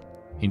turn.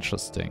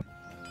 Interesting.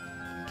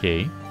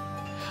 Okay.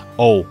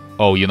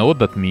 Oh, you know what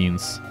that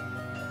means?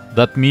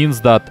 That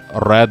means that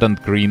red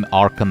and green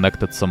are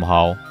connected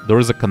somehow. There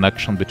is a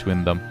connection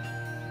between them.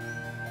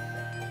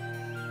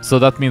 So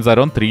that means I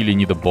don't really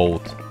need a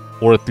boat.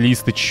 Or at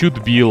least it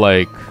should be,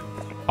 like,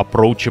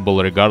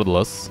 approachable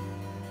regardless.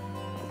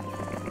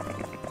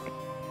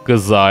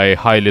 Because I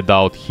highly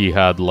doubt he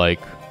had,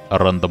 like, a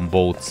random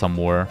boat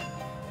somewhere.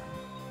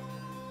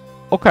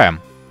 Okay.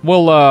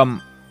 Well,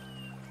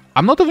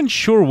 I'm not even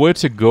sure where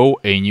to go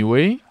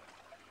anyway.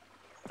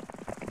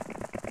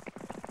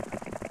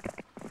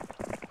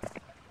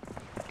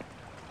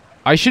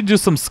 I should do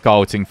some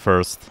scouting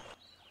first.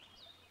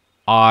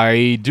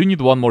 I do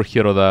need one more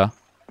hero there.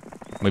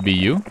 Maybe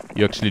you?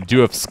 You actually do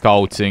have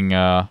scouting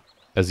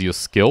as your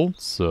skill,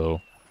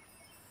 so...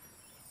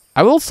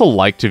 I would also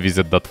like to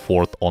visit that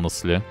fort,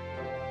 honestly.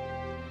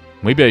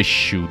 Maybe I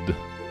should.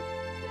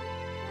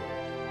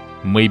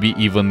 Maybe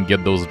even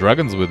get those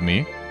dragons with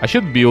me. I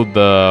should build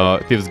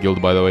the Thieves Guild,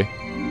 by the way.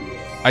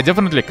 I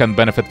definitely can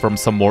benefit from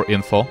some more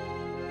info.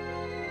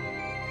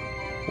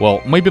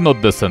 Well, maybe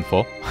not this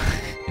info.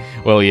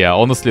 Well, yeah,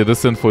 honestly,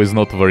 this info is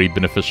not very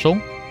beneficial.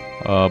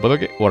 But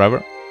okay, whatever.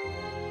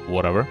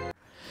 Whatever.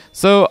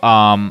 So,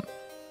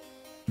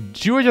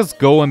 do I just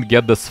go and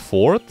get this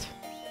fort?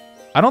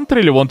 I don't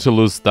really want to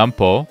lose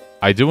tempo.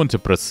 I do want to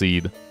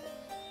proceed.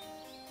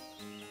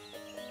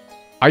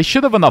 I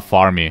should have enough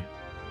army.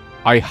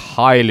 I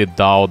highly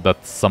doubt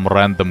that some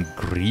random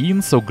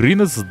green. So green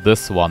is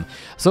this one.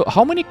 So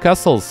how many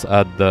castles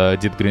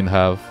did green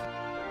have?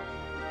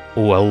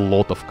 Oh, a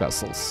lot of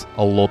castles.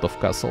 A lot of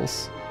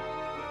castles.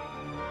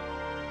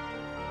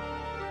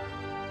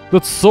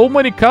 That's so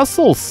many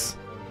castles!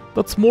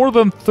 That's more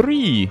than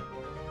 3!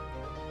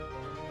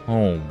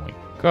 Oh my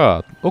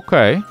god.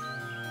 Okay.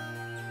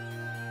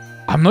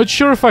 I'm not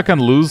sure if I can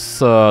lose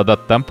that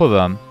tempo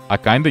then. I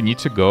kinda need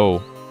to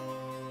go.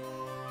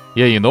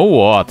 Yeah, you know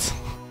what?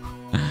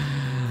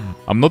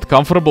 I'm not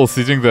comfortable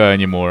sitting there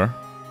anymore.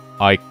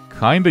 I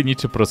kinda need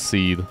to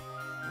proceed.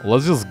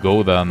 Let's just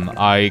go then.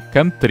 I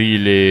can't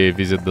really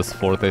visit this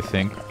fort, I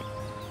think.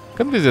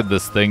 Can visit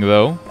this thing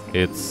though.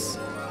 It's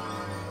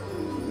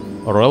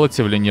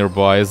relatively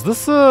nearby. Is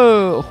this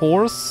a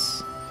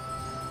horse?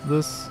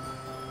 This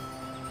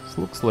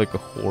looks like a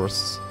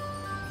horse.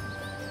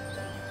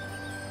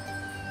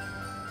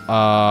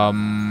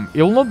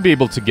 You'll not be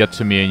able to get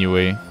to me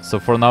anyway. So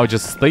for now,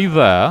 just stay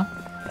there.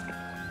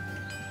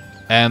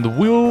 And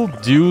we'll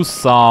do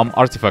some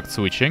artifact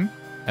switching.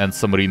 And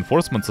some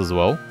reinforcements as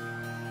well.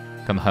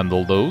 Can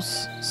handle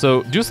those.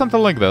 So do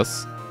something like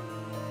this.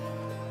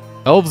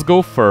 Elves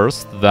go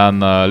first,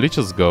 then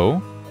leeches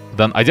go.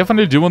 Then I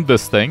definitely do want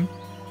this thing.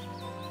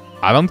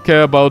 I don't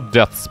care about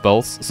death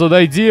spells. So the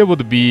idea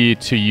would be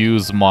to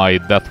use my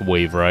death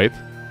wave, right?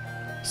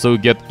 So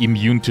get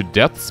immune to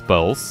death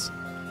spells.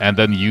 And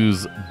then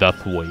use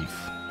death wave.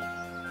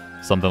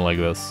 Something like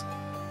this.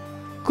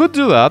 Could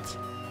do that.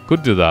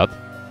 Could do that.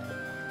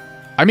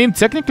 I mean,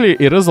 technically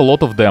it is a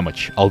lot of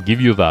damage. I'll give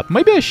you that.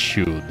 Maybe I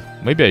should.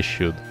 Maybe I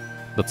should.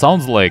 That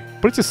sounds like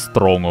pretty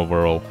strong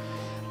overall.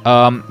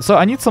 So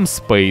I need some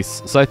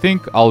space. So I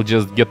think I'll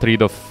just get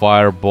rid of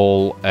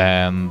Fireball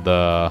and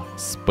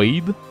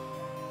Spade.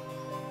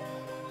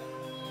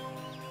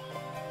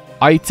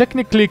 I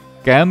technically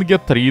can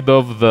get rid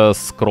of the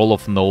Scroll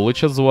of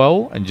Knowledge as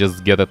well and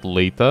just get it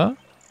later.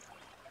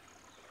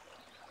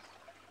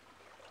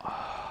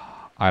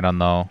 I don't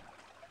know.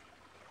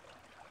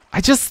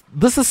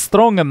 This is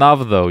strong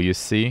enough though, you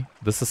see?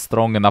 This is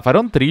strong enough. I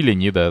don't really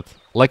need it.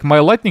 Like, my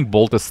Lightning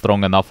Bolt is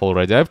strong enough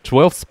already. I have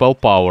 12 spell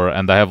power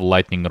and I have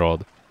Lightning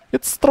Rod.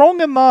 It's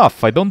strong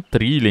enough. I don't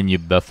really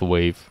need Death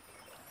Wave.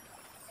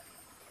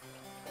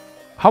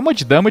 How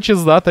much damage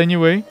is that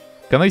anyway?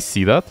 Can I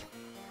see that?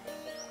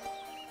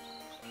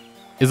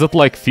 Is it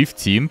like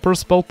 15 per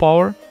spell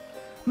power?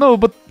 No,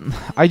 but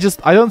I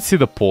don't see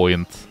the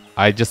point.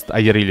 I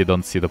really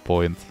don't see the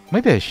point.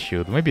 Maybe I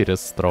should. Maybe it is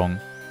strong.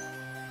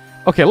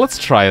 Okay, let's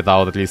try it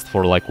out at least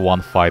for like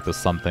one fight or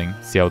something.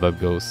 See how that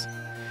goes.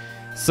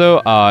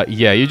 So,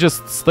 yeah, you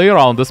just stay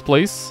around this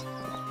place.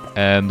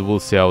 And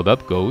we'll see how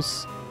that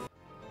goes.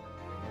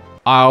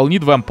 I'll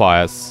need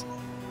vampires.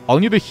 I'll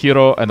need a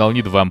hero and I'll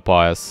need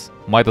vampires.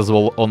 Might as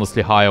well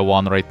honestly hire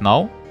one right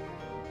now.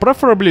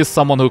 Preferably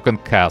someone who can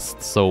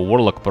cast. So,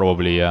 Warlock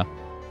probably, yeah.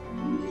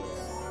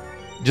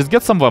 Just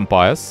get some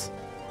vampires.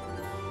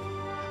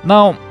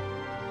 Now...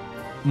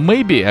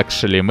 maybe it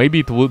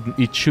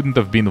shouldn't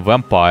have been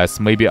vampires.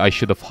 Maybe I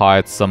should have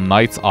hired some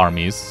knights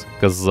armies,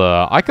 because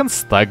I can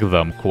stack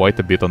them quite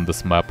a bit on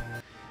this map.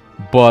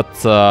 But,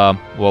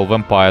 well,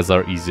 vampires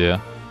are easier.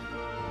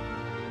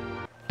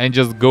 And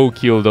just go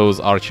kill those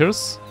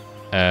archers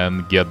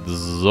and get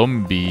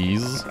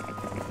zombies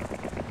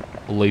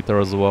later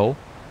as well.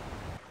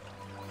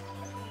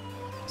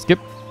 Skip.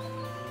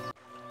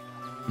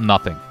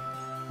 Nothing.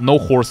 No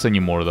horse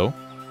anymore though.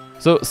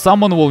 So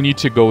someone will need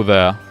to go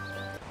there.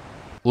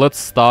 Let's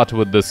start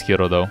with this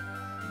hero though.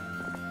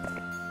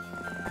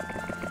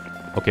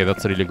 Okay,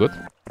 that's really good.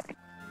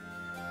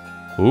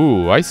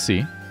 Ooh, I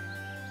see.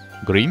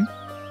 Green?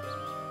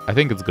 I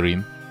think it's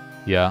green.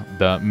 Yeah,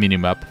 the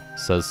minimap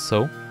says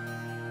so.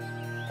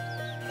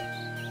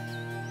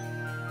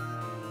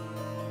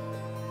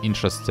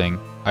 Interesting.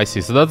 I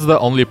see. So that's the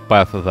only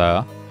path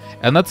there.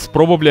 And that's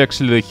probably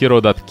actually the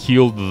hero that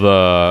killed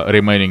the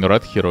remaining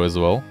red hero as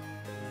well.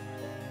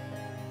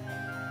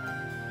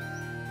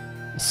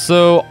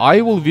 So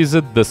I will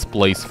visit this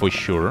place for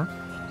sure.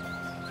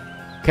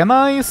 Can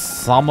I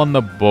summon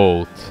a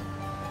boat?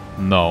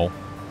 No.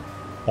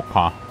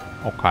 Okay.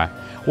 Okay.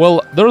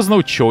 Well, there's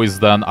no choice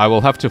then. I will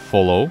have to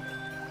follow.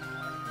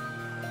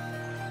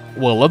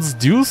 Well, let's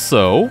do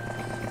so.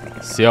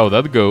 See how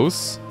that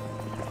goes.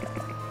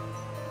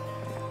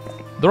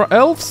 There are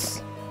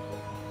elves.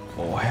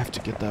 Oh, I have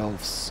to get the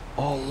elves.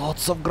 Oh,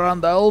 lots of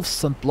grand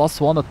elves and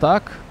 +1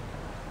 attack.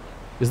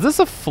 Is this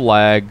a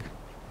flag?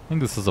 I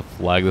think this is a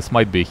flag. This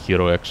might be a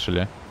hero,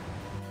 actually.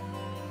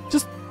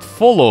 Just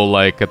follow,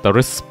 like, at a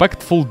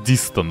respectful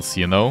distance,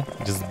 you know?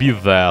 Just be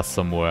there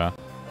somewhere.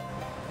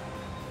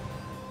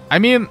 I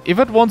mean, if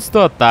it wants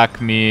to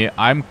attack me,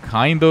 I'm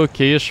kinda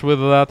okay-ish with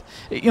that.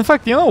 In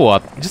fact, you know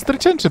what? Just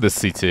return to the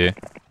city.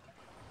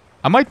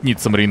 I might need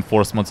some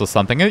reinforcements or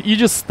something. You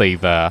just stay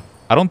there.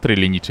 I don't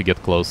really need to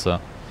get closer.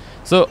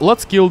 So,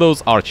 let's kill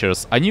those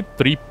archers. I need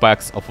 3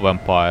 packs of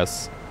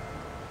vampires.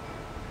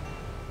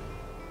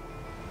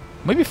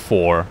 Maybe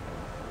 4.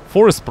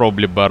 4 is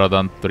probably better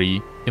than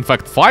 3. In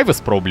fact, 5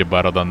 is probably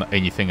better than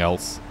anything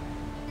else.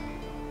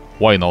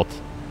 Why not?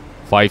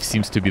 5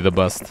 seems to be the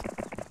best.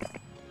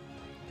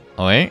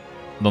 Okay,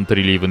 don't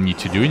really even need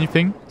to do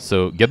anything.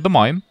 So, get the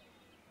mine.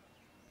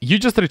 You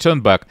just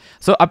return back.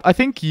 So, I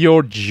think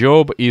your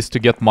job is to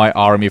get my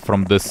army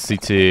from this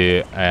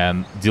city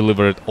and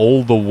deliver it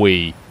all the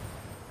way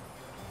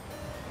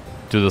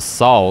to the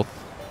south.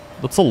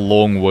 That's a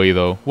long way,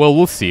 though. Well,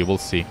 we'll see, we'll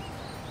see.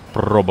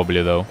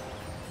 Probably, though.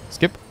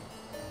 Skip.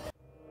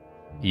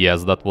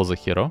 Yes, that was a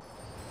hero.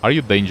 Are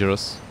you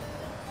dangerous?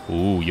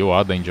 Ooh, you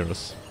are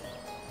dangerous.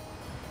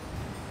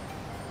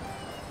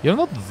 You're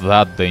not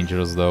that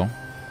dangerous, though.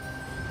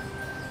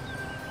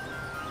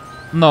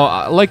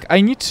 No, like, I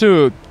need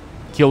to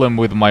kill him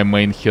with my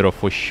main hero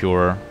for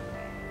sure.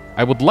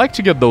 I would like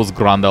to get those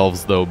Grand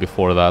Elves, though,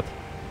 before that.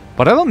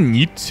 But I don't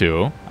need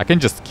to. I can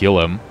just kill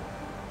him.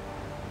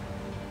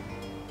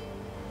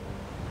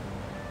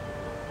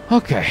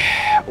 Okay.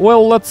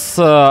 Well, let's...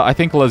 I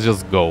think let's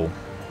just go.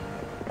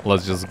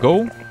 Let's just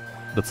go.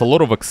 That's a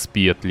lot of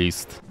XP, at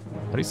least.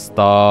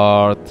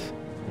 Restart.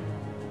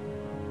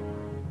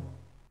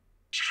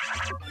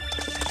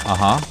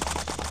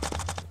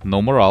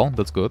 No morale,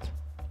 that's good.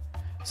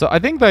 So I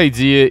think the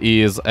idea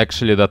is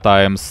actually that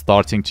I am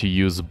starting to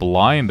use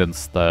blind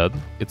instead.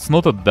 It's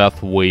not a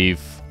death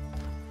wave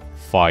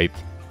fight.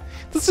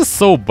 This is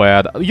so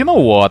bad. You know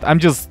what? I'm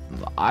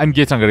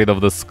getting rid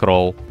of this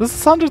scroll. This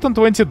is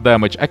 120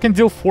 damage. I can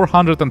deal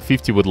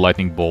 450 with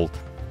lightning bolt.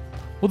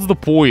 What's the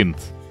point?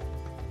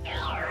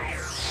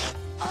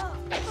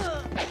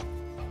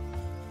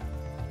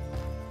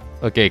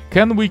 Okay,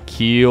 can we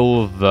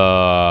kill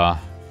the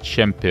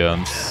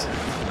champions?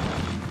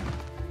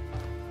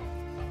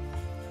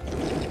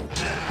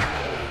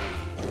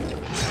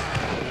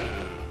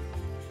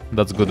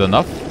 That's good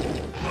enough.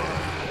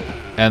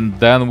 And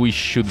then we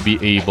should be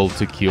able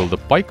to kill the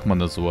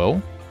pikeman as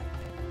well.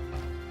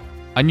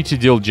 I need to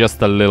deal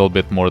just a little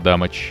bit more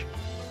damage.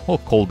 Well,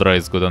 Coldra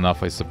is good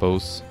enough, I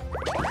suppose.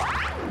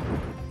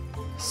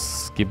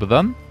 Skip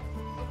then.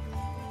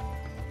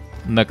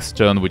 Next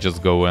turn we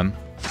just go in.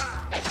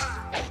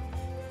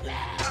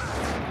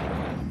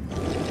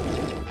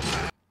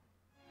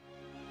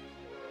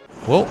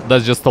 Well,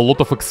 that's just a lot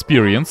of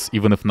experience,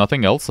 even if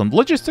nothing else, and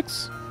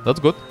logistics. That's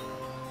good.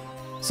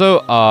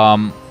 So,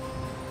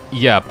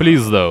 yeah,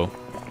 please though,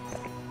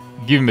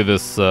 give me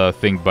this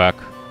thing back.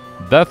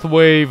 Death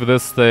Wave,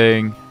 this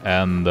thing,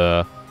 and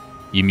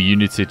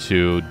immunity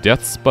to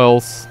death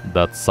spells.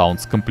 That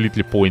sounds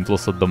completely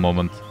pointless at the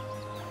moment.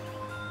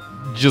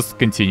 Just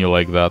continue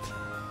like that.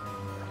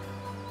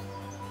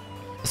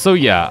 So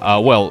yeah,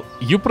 well,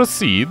 you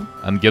proceed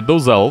and get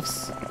those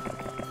elves.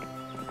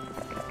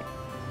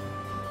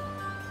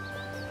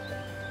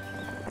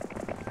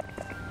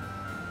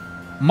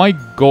 My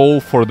goal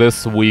for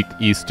this week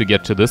is to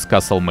get to this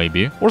castle,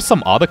 maybe. Or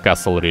some other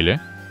castle, really.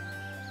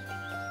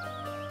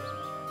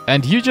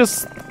 And you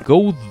just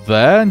go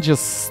there and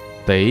just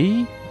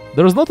stay?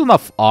 There's not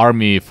enough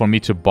army for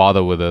me to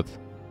bother with it.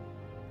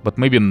 But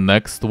maybe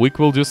next week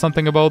we'll do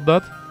something about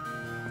that.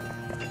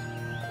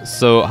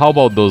 So, how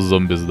about those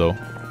zombies, though?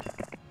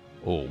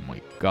 Oh my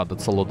god,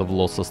 that's a lot of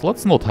losses.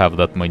 Let's not have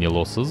that many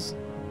losses.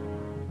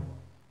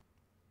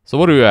 So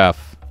what do you have?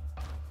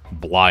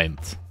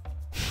 Blind.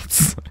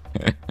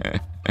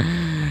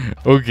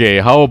 Okay,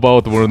 how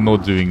about we're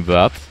not doing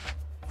that?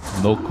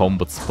 No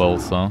combat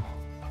spells, huh?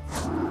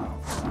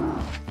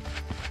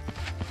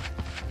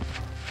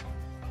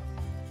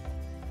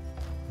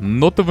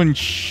 Not even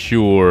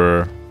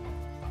sure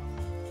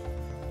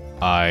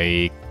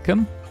I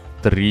can't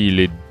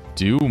really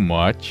do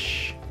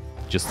much.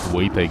 Just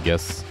wait, I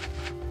guess.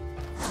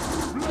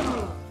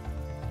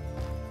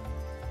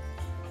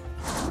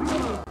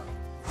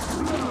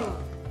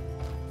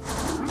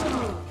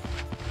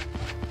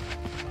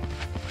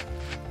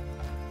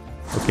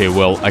 Okay,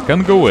 well, I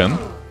can go in.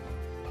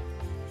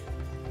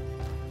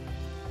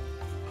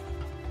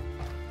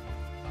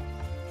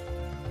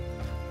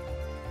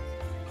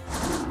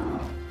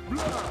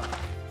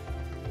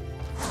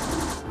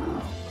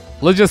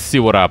 Let's just see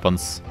what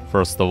happens,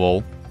 first of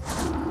all.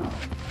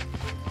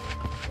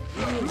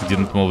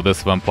 Didn't move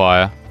this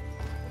vampire.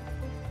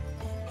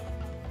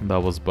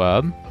 That was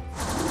bad.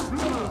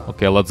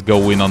 Okay, let's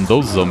go in on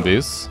those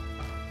zombies.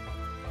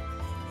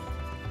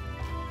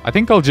 I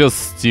think I'll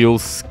just steel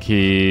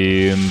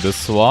skin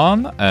this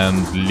one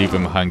and leave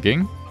him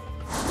hanging.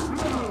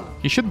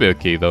 He should be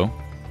okay, though.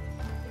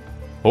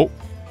 Oh,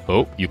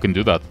 you can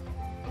do that.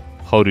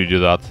 How do you do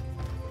that?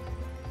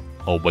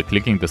 Oh, by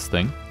clicking this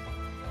thing.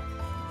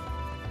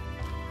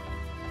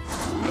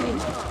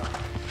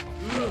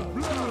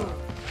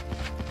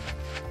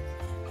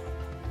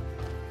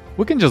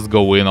 We can just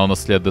go in,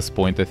 honestly, at this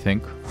point, I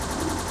think.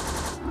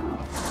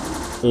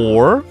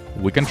 Or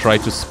we can try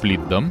to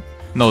split them.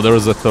 No, there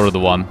is a third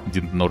one.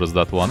 Didn't notice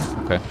that one.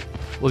 Okay.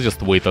 Let's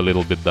just wait a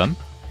little bit then.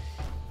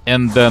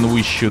 And then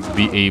we should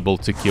be able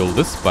to kill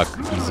this pack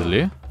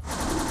easily.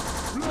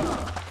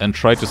 And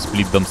try to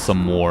split them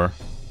some more.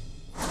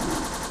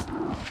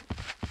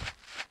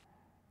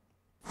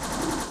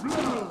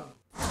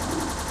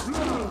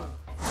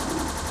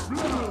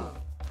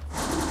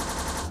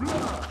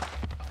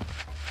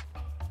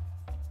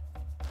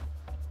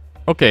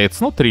 Okay,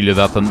 it's not really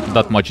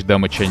that much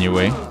damage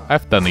anyway. I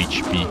have 10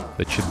 HP.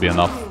 That should be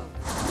enough.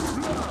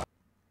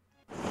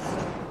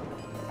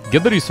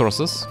 Get the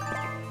resources.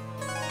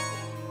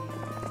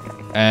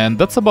 And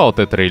that's about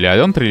it, really. I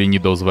don't really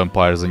need those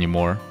vampires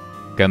anymore.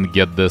 Can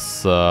get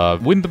this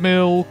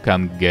windmill,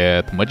 can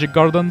get magic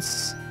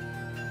gardens.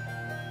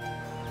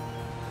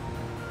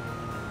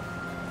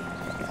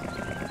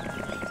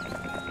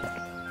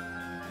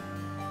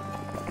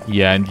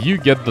 Yeah, and you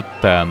get the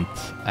tent.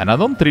 And I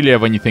don't really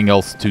have anything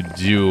else to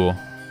do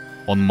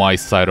on my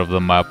side of the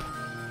map.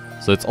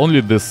 So it's only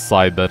this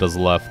side that is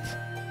left.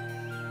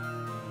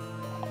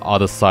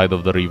 Other side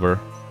of the river.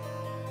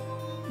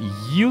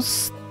 You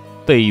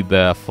stay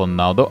there for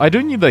now, though. I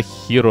don't need a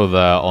hero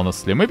there,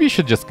 honestly. Maybe you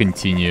should just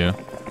continue.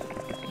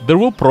 There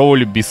will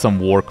probably be some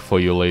work for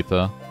you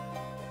later.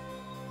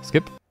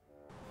 Skip.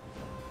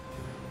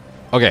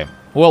 Okay,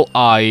 well,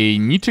 I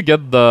need to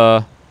get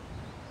the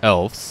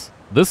elves.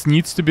 This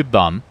needs to be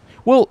done.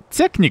 Well,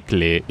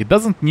 technically, it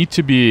doesn't need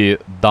to be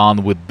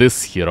done with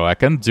this hero. I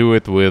can do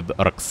it with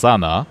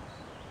Roxana.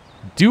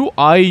 Do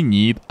I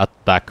need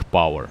attack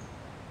power?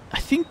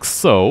 I think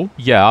so.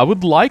 Yeah, I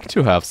would like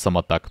to have some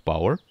attack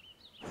power.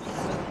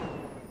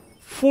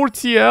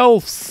 40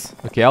 elves!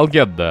 Okay, I'll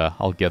get there.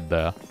 I'll get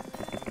there.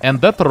 And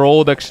that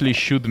road actually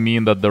should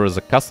mean that there is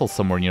a castle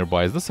somewhere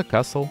nearby. Is this a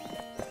castle?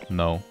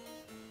 No.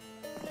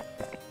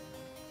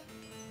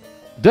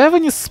 Do I have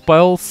any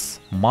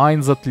spells?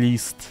 Mines at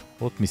least.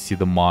 Let me see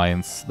the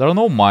mines. There are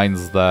no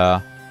mines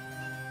there.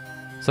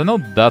 So I know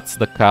that's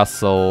the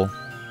castle.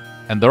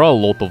 And there are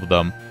a lot of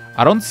them.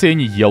 I don't see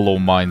any yellow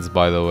mines,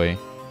 by the way.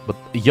 But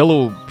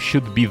yellow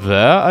should be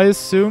there, I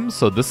assume.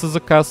 So this is a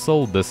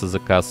castle, this is a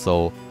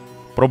castle.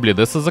 Probably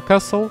this is a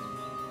castle.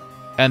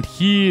 And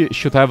he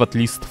should have at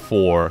least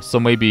 4.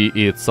 So maybe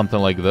it's something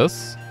like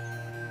this.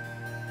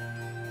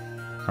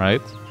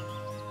 Right?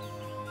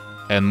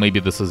 And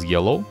maybe this is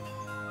yellow.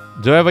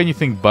 Do I have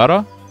anything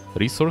better?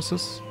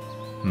 Resources?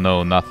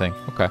 No, nothing.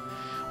 Okay.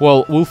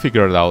 Well, we'll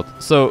figure it out.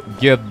 So,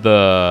 get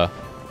the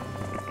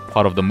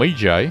Heart of the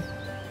Magi.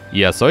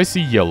 Yeah, so I see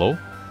yellow.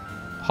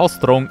 How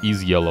strong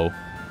is yellow?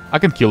 I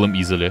can kill him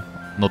easily.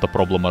 Not a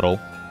problem at all.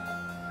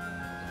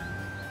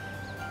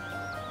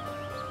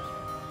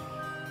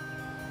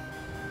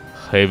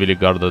 Heavily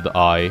guarded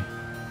eye.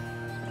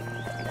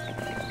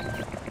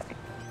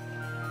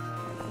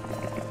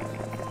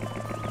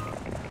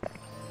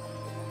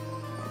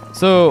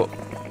 So,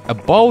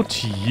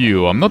 about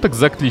you, I'm not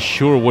exactly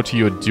sure what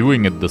you're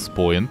doing at this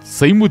point.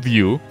 Same with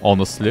you,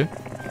 honestly.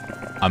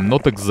 I'm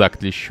not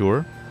exactly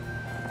sure.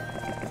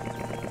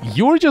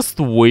 You're just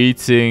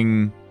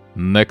waiting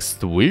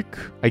next week,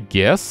 I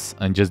guess,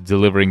 and just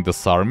delivering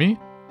this army.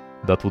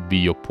 That would be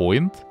your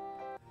point.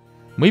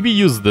 Maybe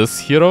use this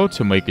hero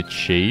to make a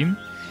chain.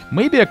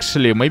 Maybe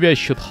I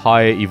should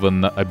hire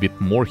even a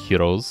bit more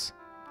heroes.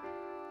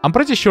 I'm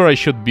pretty sure I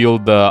should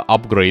build the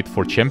upgrade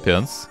for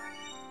champions.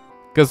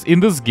 Because in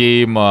this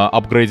game,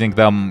 upgrading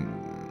them,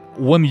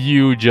 when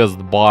you just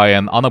buy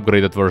an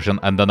unupgraded version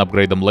and then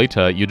upgrade them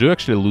later, you do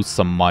actually lose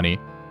some money.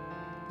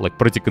 Like,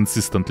 pretty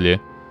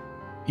consistently.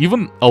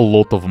 Even a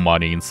lot of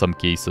money in some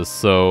cases.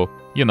 So,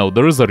 you know,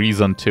 there is a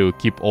reason to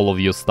keep all of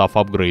your stuff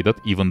upgraded,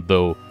 even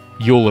though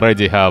you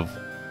already have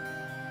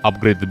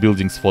upgraded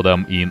buildings for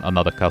them in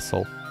another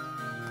castle.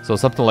 So,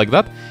 something like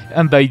that.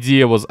 And the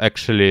idea was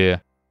actually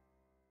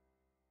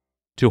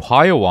to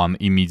hire one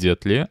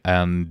immediately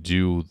and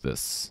do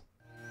this.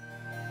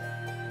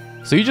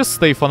 So you just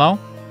stay for now?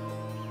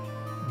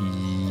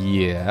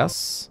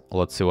 Yes.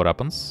 Let's see what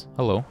happens.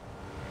 Hello.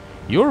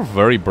 You're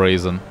very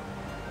brazen.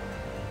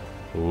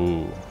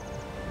 Ooh.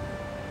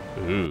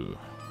 Ooh.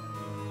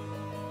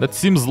 That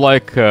seems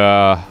like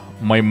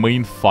my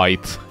main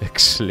fight,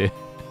 actually.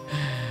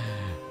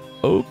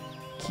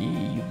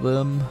 Okay,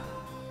 then.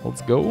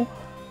 Let's go.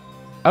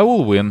 I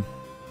will win,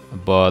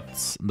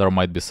 but there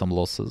might be some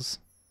losses.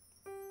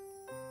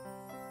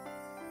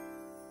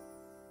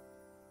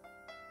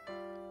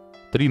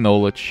 Three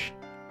knowledge.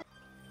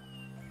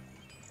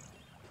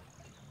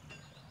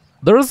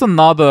 There is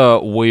another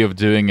way of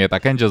doing it. I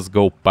can just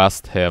go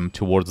past him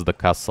towards the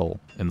castle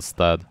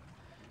instead.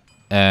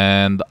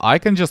 And I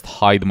can just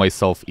hide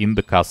myself in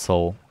the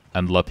castle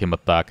and let him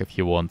attack if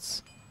he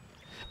wants.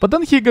 But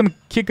then he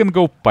can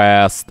go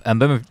past,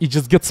 and then it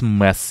just gets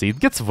messy. It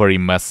gets very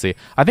messy.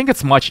 I think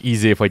it's much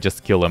easier if I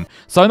just kill him.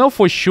 So I know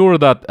for sure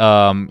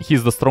that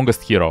he's the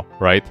strongest hero,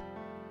 right?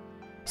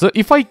 So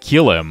if I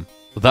kill him,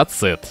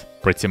 that's it,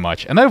 pretty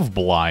much. And I have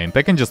blind.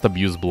 I can just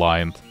abuse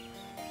blind.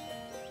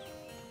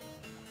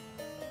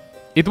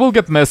 It will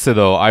get messy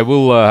though. I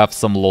will have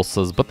some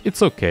losses, but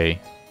it's okay.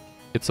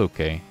 It's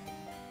okay.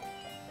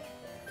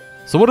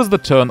 So what is the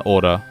turn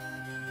order?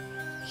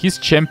 His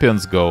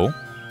champions go.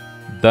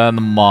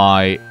 Then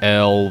my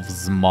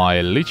elves,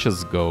 my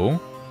leeches go.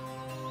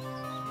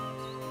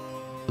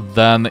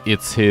 Then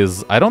it's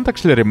his... I don't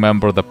actually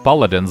remember the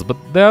paladins, but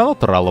they are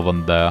not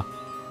relevant there.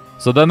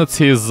 So then it's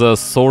his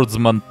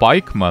swordsman,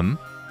 pikeman.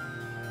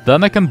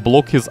 Then I can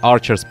block his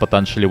archers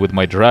potentially with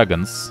my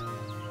dragons.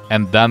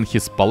 And then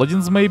his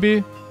paladins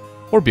maybe?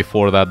 Or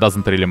before that,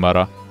 doesn't really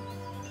matter.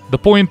 The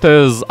point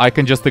is, I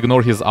can just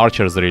ignore his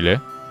archers really,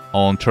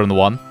 on turn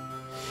 1.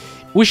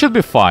 We should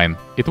be fine.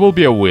 It will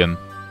be a win.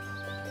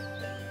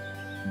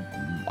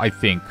 I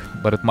think,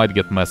 but it might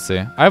get messy.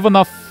 I have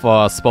enough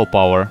spell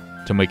power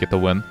to make it a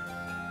win.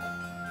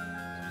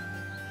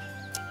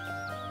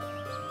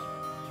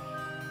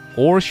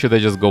 Or should I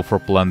just go for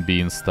plan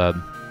B instead?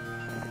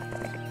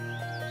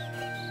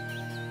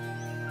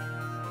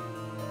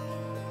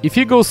 If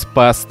he goes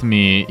past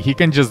me, he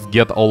can just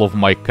get all of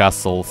my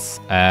castles,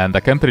 and I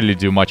can't really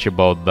do much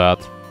about that.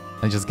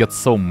 It just gets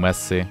so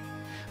messy.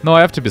 No,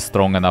 I have to be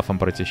strong enough, I'm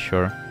pretty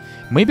sure.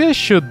 Maybe I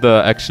should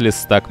actually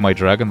stack my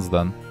dragons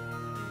then.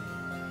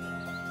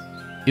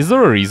 Is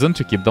there a reason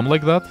to keep them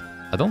like that?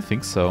 I don't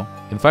think so.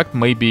 In fact,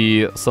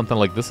 maybe something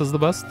like this is the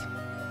best?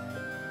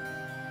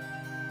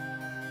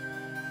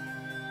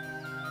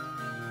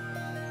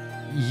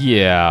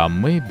 Yeah,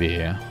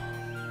 maybe.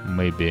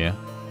 Maybe.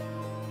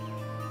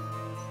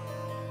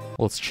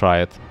 Let's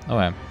try it.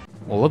 Okay.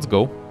 Well, let's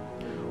go.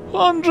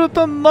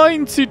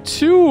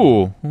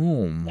 192!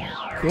 Oh my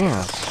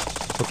god.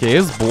 Okay,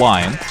 he's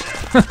blind.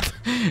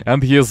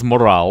 And he has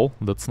morale.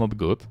 That's not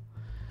good.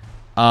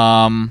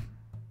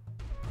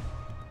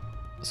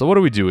 So what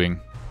are we doing?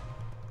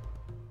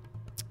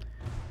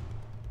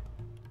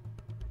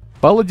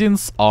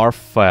 Paladins are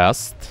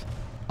fast.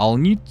 I'll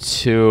need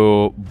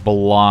to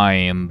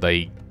blind,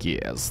 I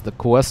guess. The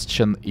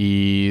question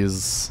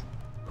is...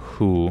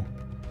 who?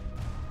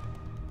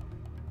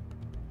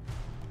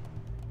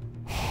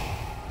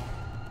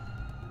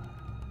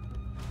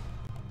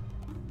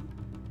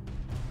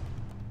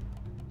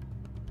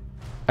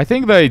 I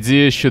think the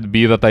idea should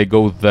be that I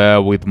go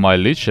there with my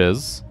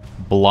leeches,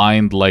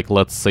 blind like,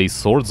 let's say,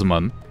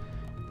 swordsman,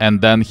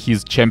 and then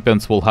his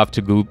champions will have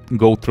to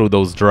go through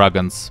those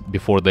dragons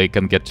before they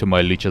can get to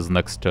my leeches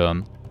next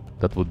turn.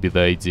 That would be the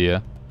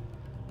idea.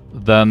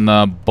 Then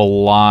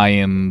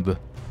blind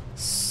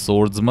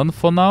swordsman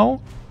for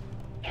now.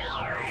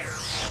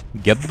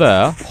 Get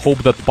there.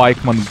 Hope that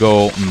pikemen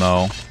go...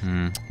 no.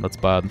 That's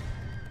bad.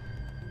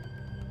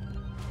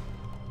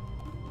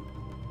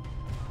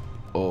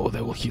 Oh,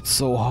 they will hit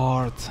so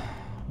hard.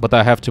 But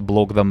I have to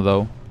block them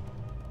though.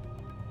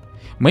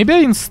 Maybe I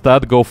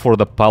instead go for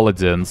the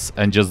paladins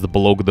and just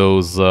block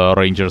those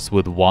rangers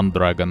with one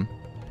dragon.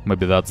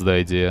 Maybe that's the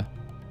idea.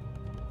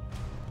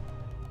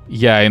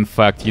 Yeah, in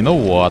fact, you know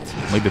what?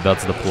 Maybe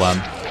that's the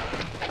plan.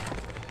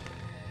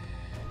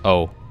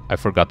 Oh, I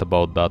forgot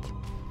about that.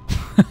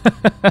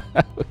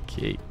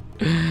 Okay.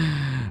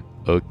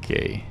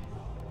 Okay.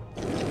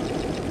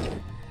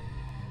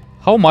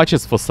 How much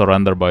is for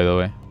surrender, by the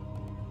way?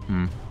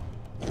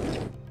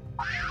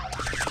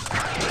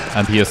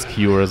 And he has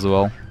cure as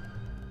well.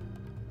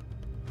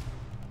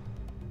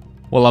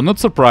 Well, I'm not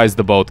surprised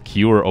about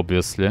cure,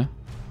 obviously.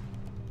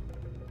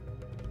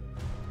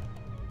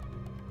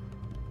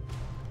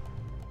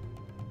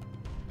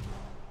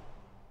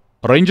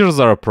 Rangers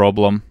are a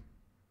problem.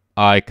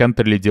 I can't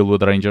really deal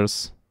with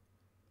rangers.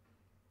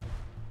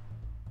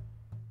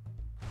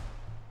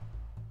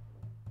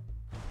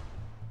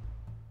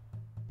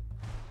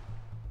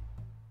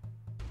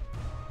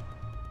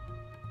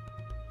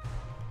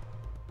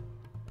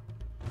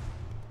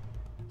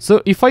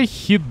 So if I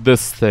hit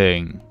this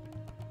thing,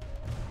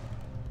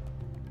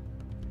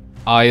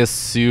 I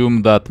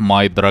assume that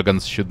my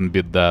dragons shouldn't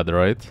be dead,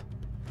 right?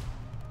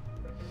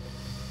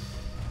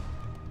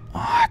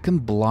 I can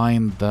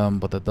blind them,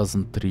 but it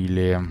doesn't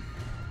really...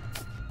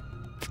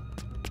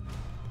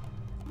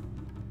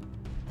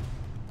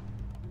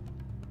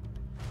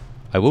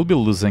 I will be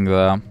losing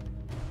there.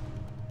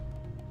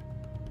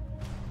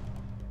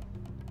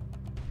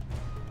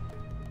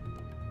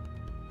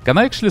 Can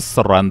I actually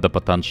surrender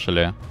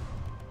potentially?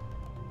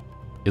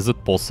 Is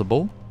it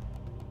possible?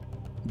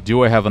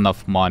 Do I have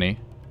enough money?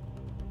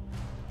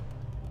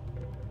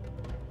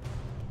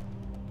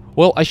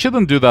 Well, I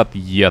shouldn't do that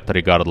yet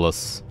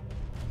regardless.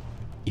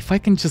 If I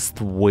can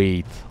just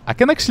wait, I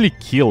can actually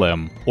kill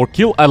him. Or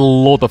kill a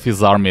lot of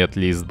his army at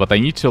least, but I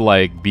need to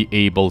like be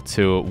able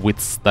to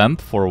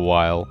withstand for a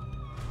while.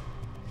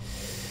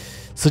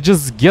 So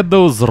just get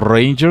those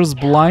rangers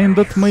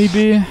blinded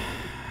maybe.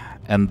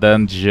 And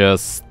then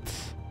just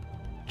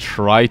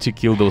try to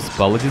kill those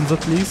paladins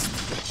at least.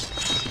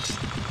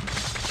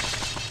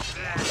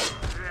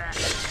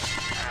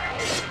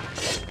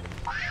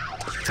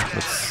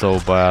 That's so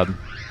bad.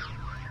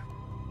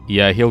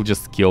 Yeah, he'll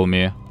just kill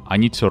me. I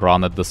need to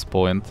run at this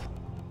point.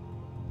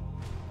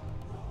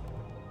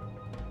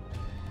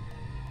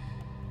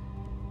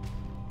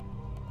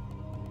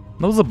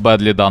 That was a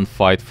badly done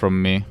fight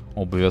from me,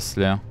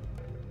 obviously.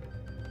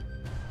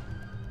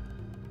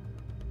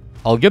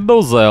 I'll get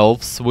those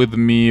elves with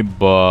me,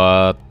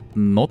 but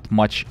not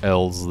much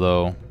else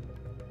though.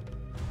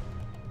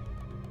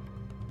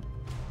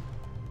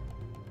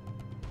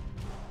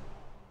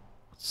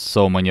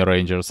 So many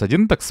rangers. I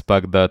didn't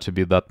expect there to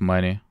be that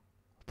many.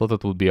 Thought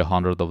it would be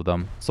 100 of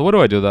them. So what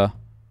do I do there?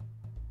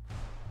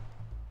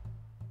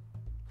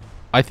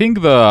 I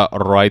think the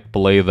right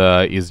play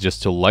there is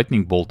just to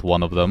lightning bolt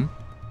one of them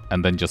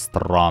and then just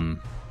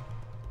run,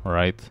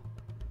 right?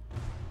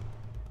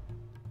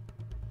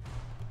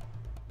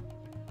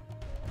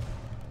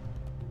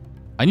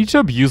 I need to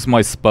abuse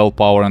my spell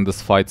power in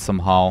this fight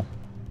somehow.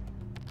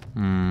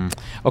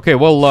 Okay,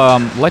 well,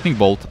 lightning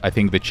bolt, I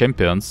think the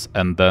champions,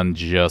 and then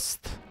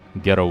just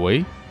get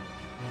away.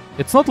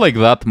 It's not like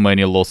that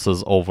many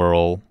losses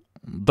overall.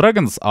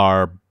 Dragons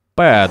are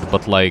bad,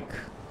 but like,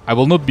 I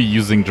will not be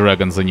using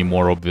dragons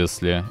anymore,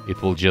 obviously.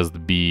 It will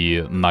just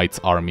be knights'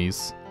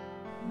 armies.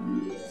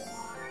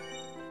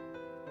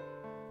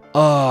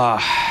 I'm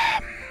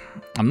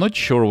not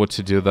sure what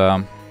to do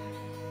there.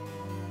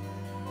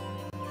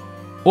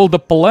 Well, the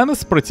plan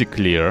is pretty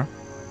clear.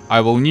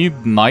 I will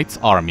need knights'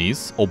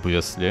 armies,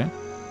 obviously.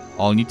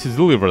 I'll need to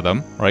deliver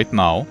them right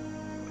now.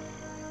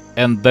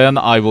 And then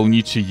I will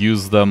need to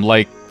use them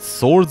like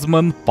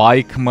swordsmen,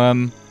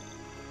 pikemen,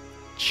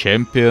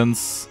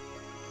 champions,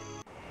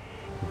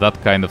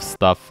 that kind of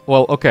stuff.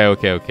 Well,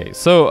 okay.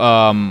 So,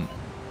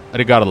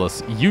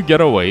 regardless, you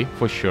get away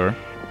for sure.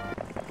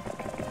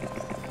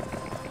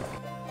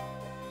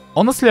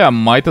 Honestly, I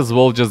might as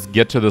well just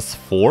get to this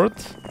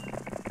fort.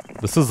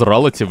 This is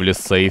relatively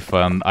safe,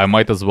 and I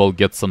might as well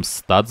get some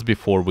stats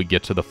before we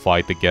get to the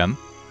fight again.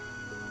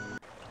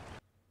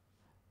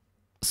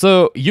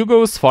 So, you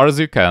go as far as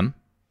you can.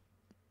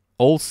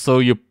 Also,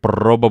 you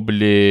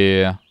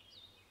probably...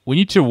 We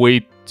need to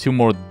wait 2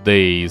 more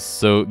days,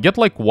 so get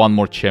like 1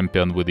 more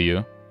champion with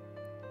you.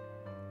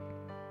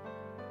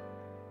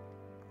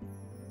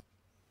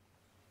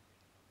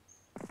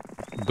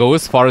 Go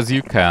as far as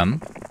you can.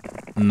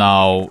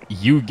 Now,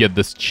 you get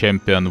this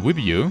champion with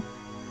you.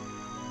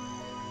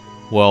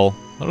 Well,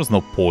 there's no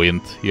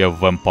point. You have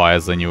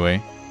vampires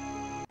anyway.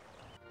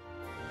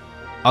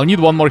 I'll need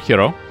 1 more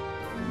hero.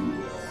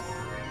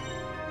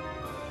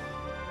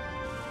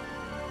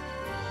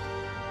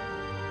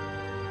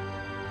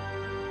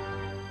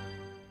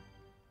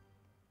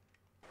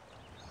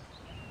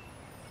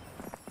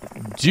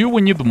 Do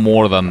we need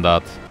more than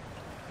that?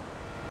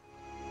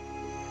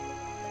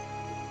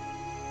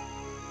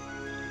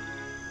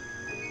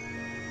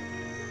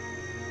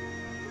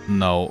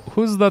 No.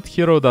 Who's that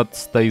hero that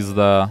stays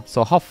there?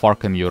 So how far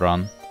can you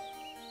run?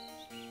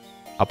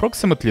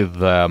 Approximately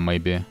there,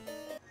 maybe.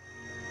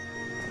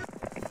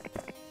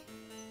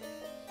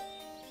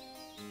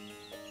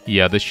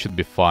 Yeah, this should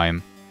be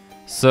fine.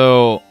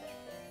 So,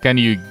 can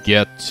you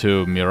get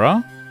to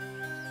Mira?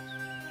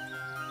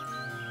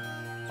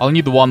 I'll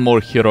need 1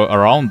 more hero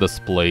around this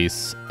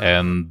place,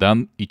 and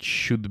then it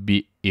should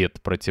be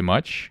it, pretty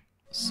much.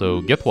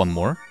 So, get 1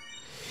 more.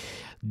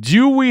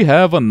 Do we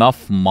have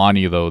enough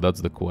money, though?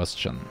 That's the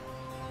question.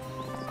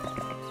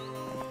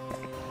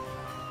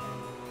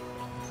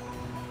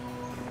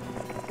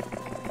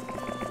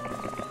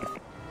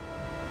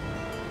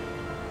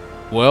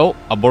 Well,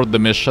 abort the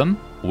mission.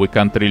 We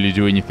can't really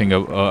do anything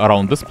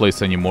around this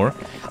place anymore.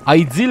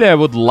 Ideally, I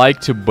would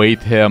like to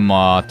bait him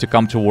to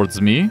come towards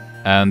me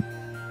and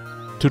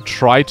to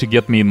try to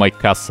get me in my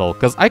castle,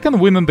 because I can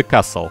win in the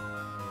castle.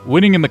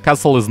 Winning in the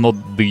castle is not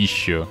the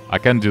issue. I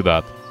can do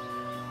that.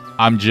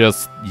 I'm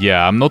just,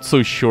 yeah, I'm not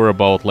so sure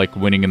about like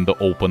winning in the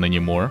open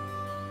anymore.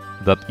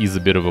 That is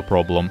a bit of a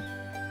problem.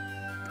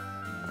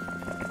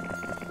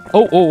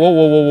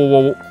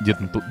 Oh.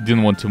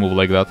 Didn't want to move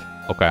like that.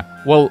 Okay,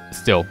 well,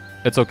 still,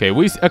 it's okay.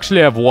 We actually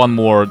have 1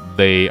 more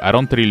day. I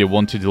don't really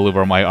want to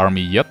deliver my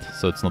army yet,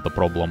 so it's not a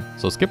problem.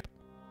 So skip.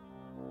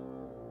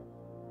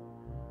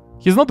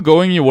 He's not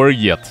going anywhere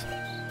yet.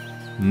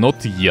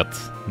 Not yet,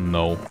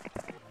 no.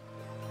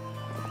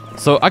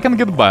 So I can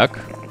get back.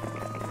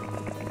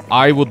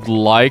 I would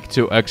like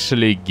to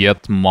actually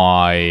get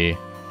my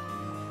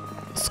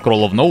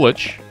Scroll of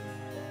Knowledge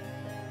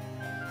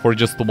for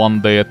just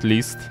one day at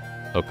least.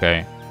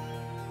 Okay.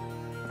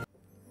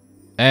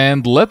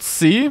 And let's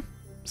see.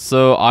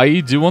 So I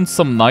do want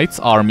some knights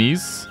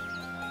armies.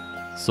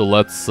 So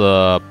let's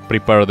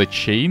prepare the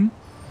chain.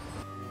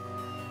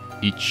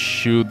 It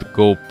should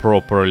go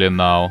properly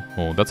now.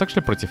 Oh, that's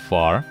actually pretty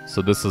far.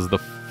 So this is the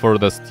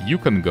furthest you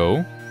can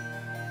go.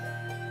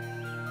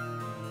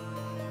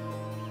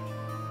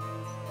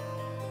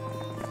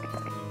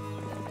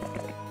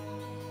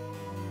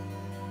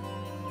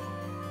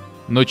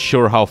 Not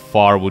sure how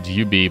far would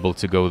you be able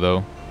to go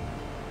though.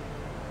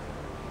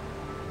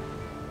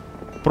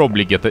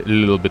 Probably get a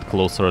little bit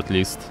closer at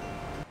least.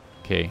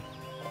 Okay.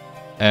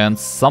 And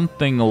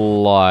something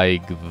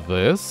like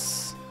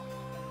this.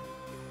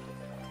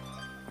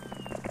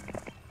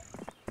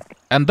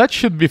 And that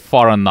should be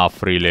far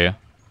enough, really.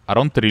 I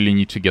don't really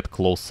need to get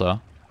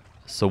closer.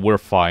 So we're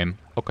fine.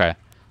 Okay.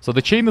 So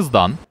the chain is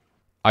done.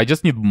 I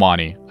just need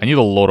money. I need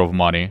a lot of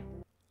money.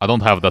 I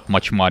don't have that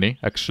much money,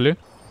 actually.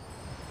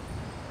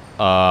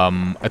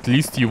 At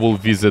least you will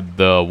visit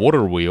the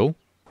water wheel.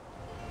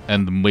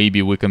 And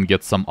maybe we can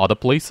get some other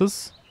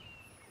places.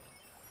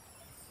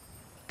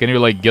 Can you,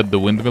 like, get the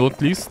windmill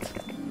at least?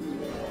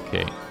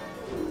 Okay.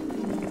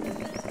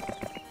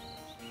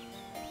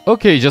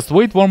 Okay, just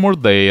wait one more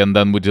day and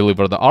then we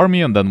deliver the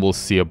army and then we'll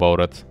see about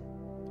it.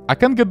 I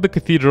can get the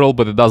cathedral,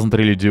 but it doesn't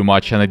really do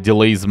much and it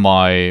delays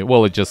my...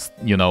 Well, it just,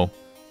 you know...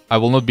 I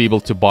will not be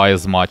able to buy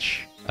as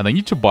much. And I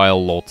need to buy a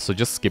lot, so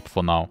just skip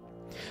for now.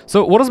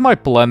 So, what is my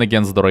plan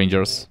against the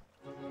Rangers?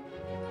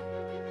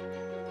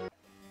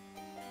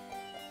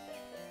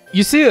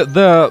 You see,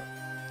 the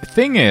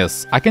thing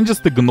is, I can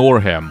just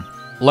ignore him.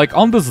 Like,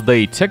 on this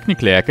day,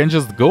 technically, I can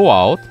just go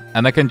out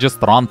and I can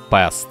just run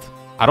past.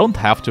 I don't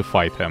have to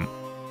fight him.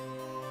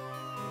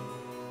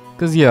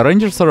 Because, yeah,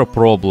 Rangers are a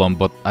problem,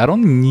 but I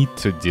don't need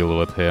to deal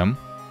with him.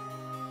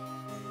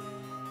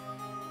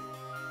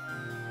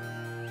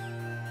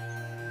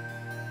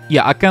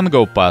 Yeah, I can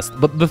go past.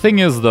 But the thing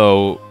is,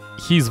 though,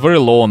 he's very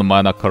low on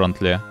mana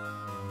currently.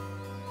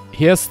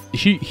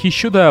 He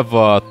should have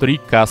 3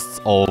 casts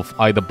of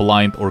either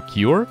Blind or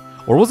Cure.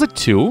 Or was it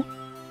 2?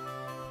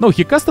 No,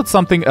 he casted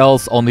something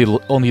else on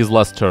his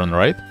last turn,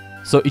 right?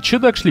 So it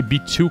should actually be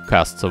 2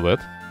 casts of it.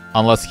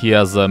 Unless he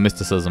has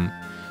Mysticism.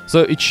 So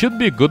it should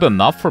be good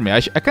enough for me.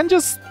 I can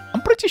just...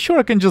 I'm pretty sure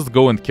I can just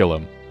go and kill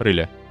him.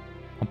 Really.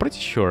 I'm pretty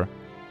sure.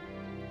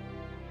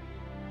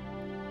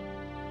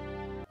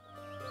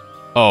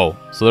 Oh,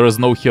 so there is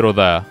no hero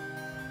there.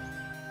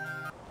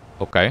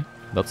 Okay,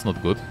 that's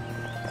not good.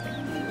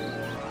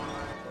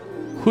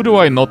 Who do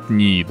I not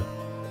need?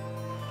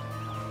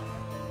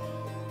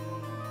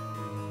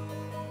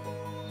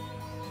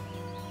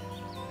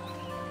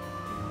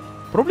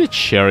 Probably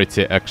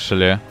Charity,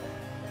 actually.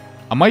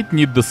 I might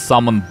need the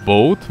summon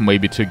boat,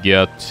 maybe to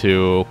get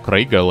to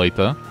Kraiga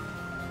later.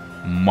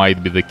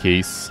 Might be the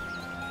case.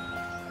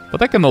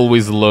 But I can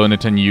always learn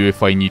it anew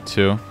if I need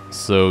to.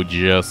 So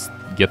just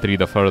get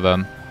rid of her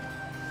then.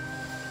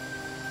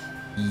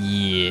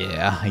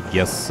 Yeah, I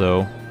guess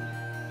so.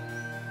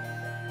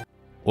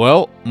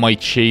 Well, my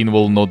chain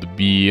will not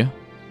be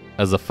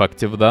as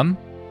effective then.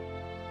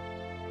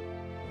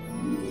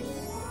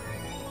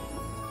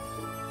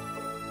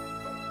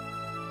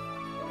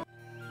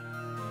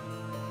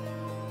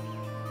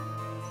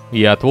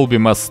 Yeah, it will be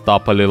messed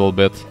up a little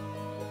bit.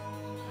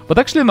 But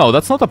actually, no,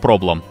 that's not a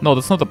problem. No,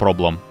 that's not a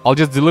problem. I'll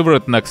just deliver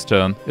it next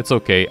turn. It's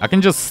okay. I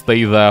can just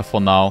stay there for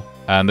now,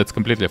 and it's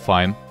completely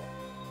fine.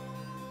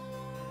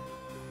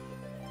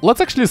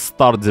 Let's actually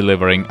start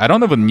delivering. I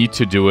don't even need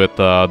to do it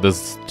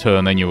this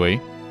turn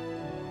anyway.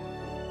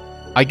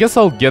 I guess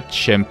I'll get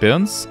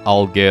champions,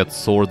 I'll get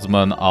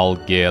swordsmen, I'll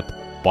get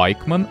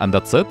pikemen, and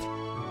that's it.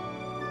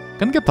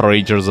 Can get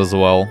rangers as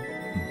well,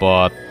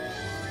 but...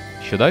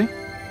 should I?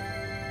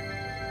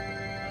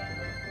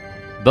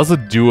 Does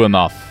it do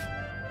enough?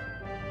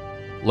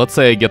 Let's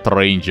say I get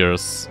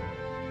rangers.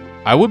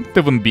 I wouldn't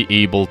even be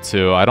able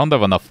to. I don't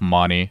have enough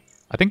money.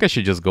 I think I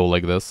should just go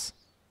like this.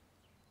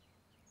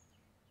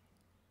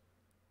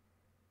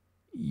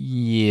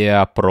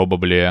 Yeah,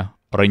 probably.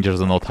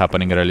 Rangers are not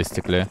happening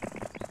realistically.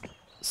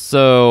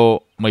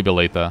 So, maybe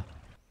later.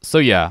 So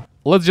yeah,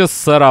 let's just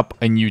set up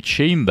a new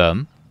chain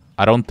then.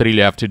 I don't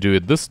really have to do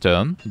it this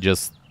turn.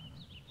 Just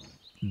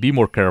be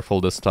more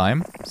careful this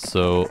time.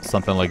 So,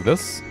 something like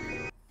this.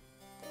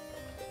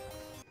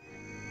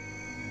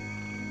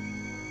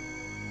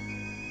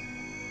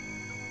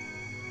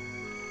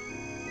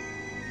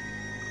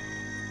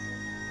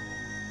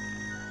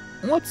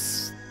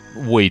 That's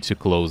way too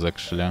close,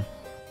 actually.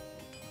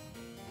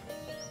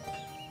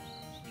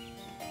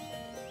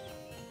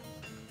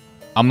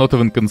 I'm not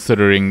even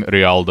considering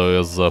Rialdo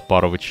as a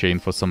part of a chain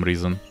for some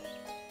reason.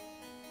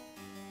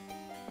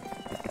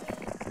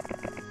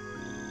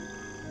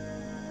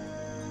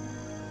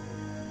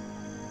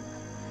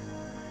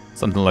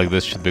 Something like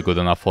this should be good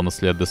enough,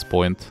 honestly, at this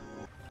point.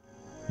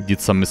 Did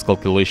some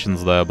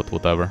miscalculations there, but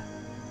whatever.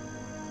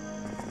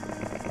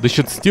 This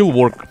should still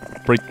work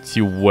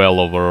pretty well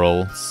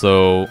overall,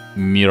 so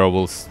Mira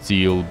will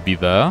still be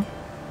there.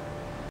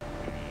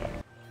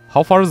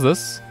 How far is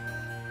this?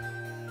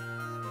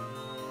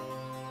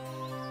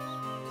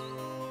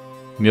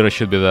 Mira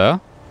should be there.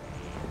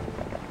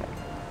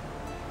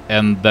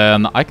 And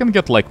then I can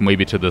get, like,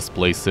 maybe to this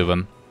place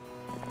even.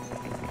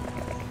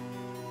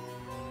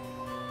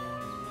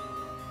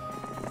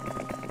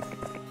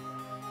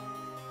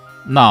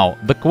 Now,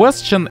 the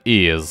question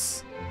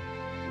is...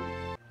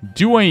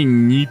 do I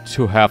need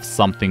to have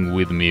something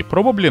with me?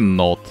 Probably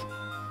not.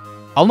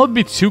 I'll not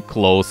be too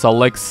close, I'll,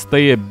 like,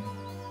 stay a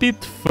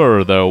bit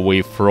further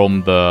away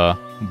from the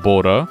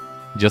border,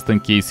 just in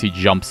case he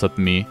jumps at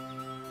me.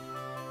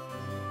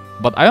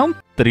 But I don't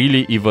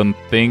really even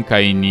think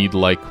I need,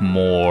 like,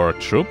 more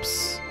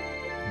troops.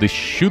 This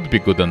should be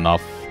good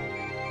enough.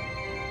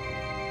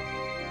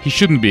 He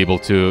shouldn't be able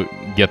to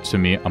get to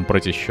me, I'm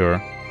pretty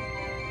sure.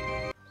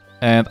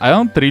 And I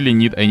don't really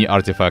need any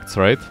artifacts,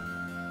 right?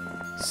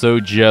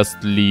 So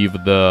just leave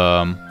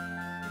the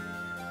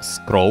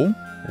scroll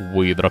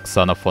with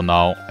Roxana for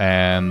now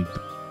and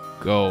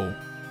go.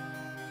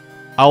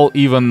 I'll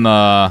even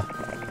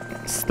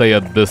stay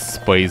at this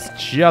space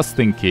just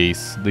in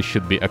case. This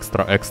should be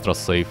extra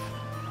safe.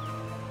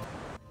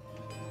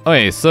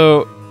 Okay,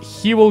 so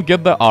he will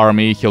get the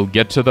army, he'll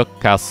get to the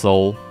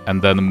castle,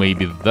 and then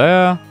maybe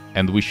there,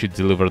 and we should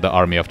deliver the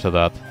army after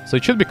that. So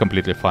it should be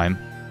completely fine.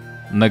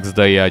 Next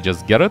day I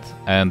just get it,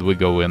 and we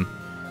go in.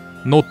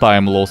 No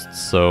time lost,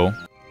 so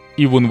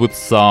even with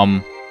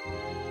some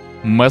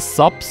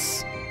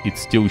mess-ups, it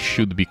still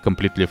should be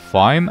completely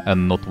fine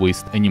and not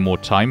waste any more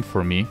time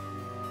for me.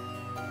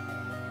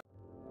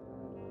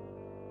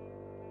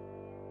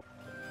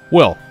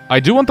 Well, I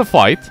do want to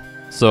fight,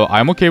 so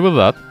I'm okay with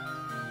that.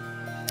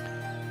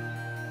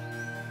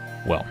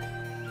 Well,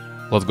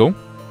 let's go.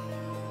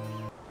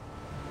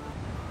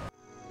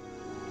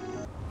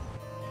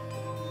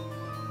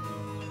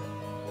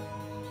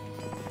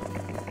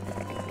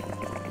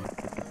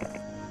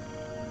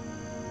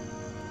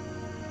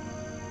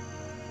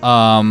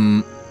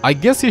 I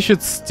guess you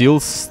should still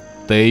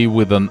stay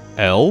with an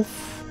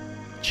elf.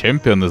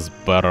 Champion is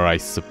better, I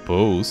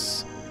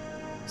suppose.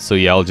 So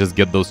yeah, I'll just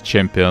get those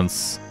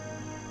champions.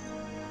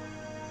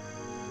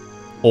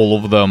 All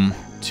of them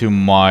to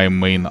my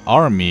main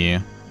army.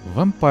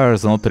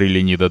 Vampires are not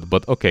really needed,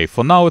 but okay,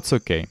 for now it's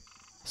okay.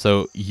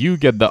 So you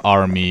get the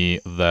army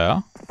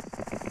there.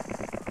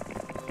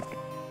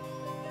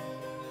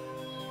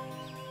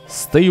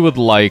 Stay with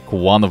like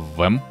one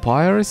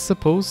vampire, I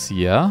suppose,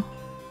 yeah.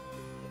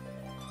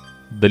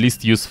 The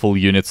least useful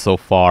unit so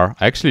far.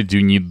 I actually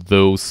do need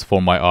those for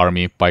my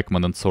army,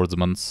 pikemen and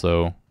swordsmen,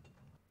 so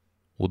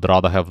would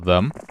rather have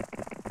them.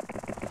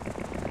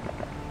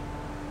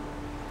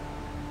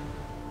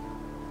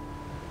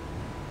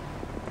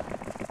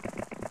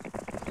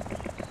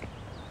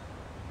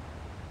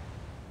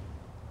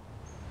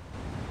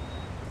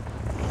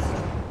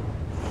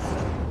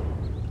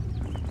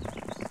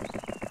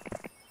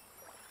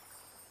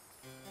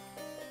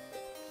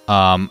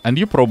 And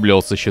you probably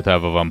also should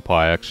have a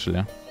vampire,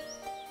 actually.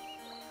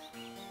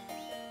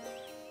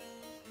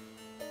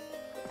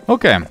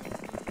 Okay.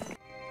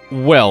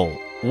 Well,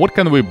 what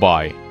can we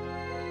buy?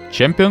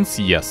 Champions?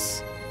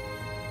 Yes.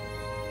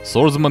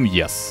 Swordsman?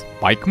 Yes.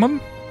 Pikeman?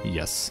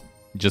 Yes.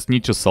 Just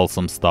need to sell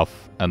some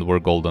stuff, and we're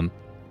golden.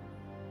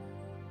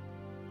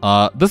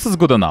 This is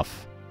good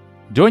enough.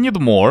 Do I need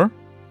more?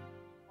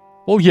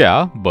 Well,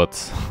 yeah,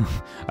 but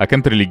I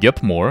can't really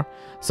get more.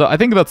 So I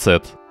think that's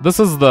it. This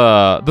is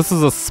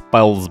a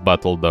spells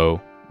battle, though.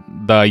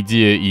 The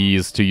idea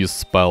is to use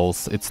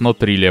spells. It's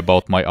not really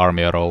about my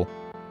army at all.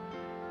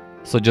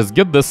 So just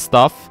get this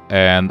stuff,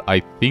 and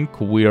I think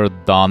we're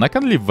done. I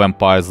can leave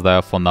vampires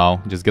there for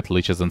now. Just get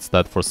leeches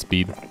instead for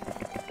speed.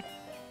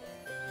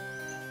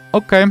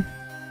 Okay.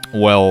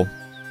 Well,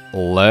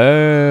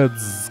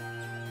 let's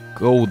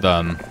go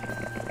then.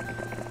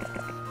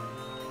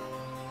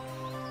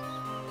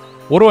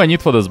 What do I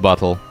need for this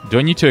battle? Do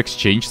I need to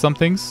exchange some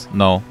things?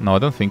 No, I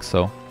don't think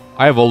so.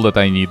 I have all that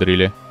I need,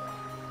 really.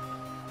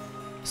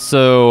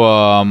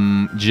 So,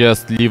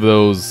 just leave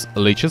those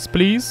leeches,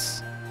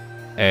 please.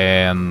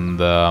 And,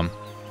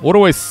 what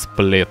do I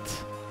split?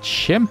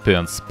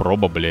 Champions,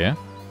 probably.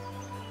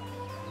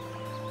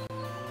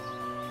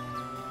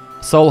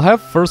 So I'll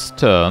have first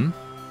turn.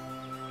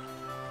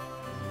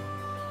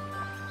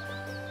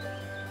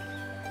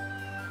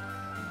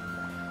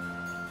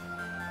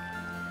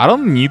 I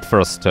don't need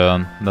first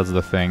turn, that's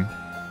the thing.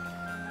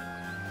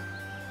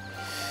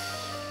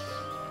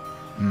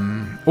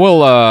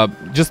 Well,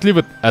 just leave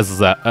it as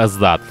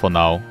that for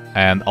now,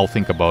 and I'll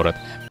think about it.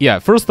 Yeah,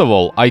 first of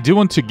all, I do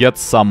want to get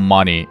some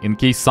money in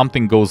case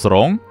something goes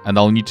wrong, and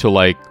I'll need to,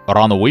 like,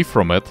 run away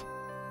from it.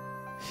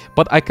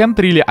 But I can't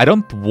really... I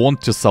don't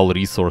want to sell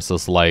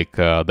resources like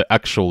the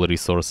actual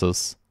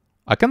resources.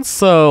 I can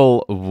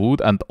sell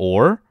wood and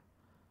ore.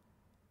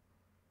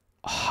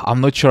 I'm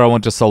not sure I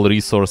want to sell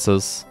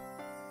resources.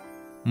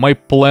 My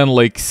plan,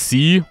 like,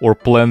 C or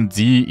plan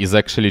D is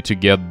actually to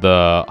get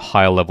the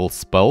high-level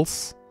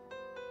spells.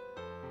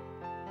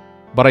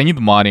 But I need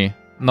money.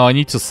 No, I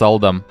need to sell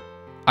them.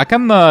 I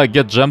can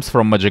get gems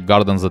from Magic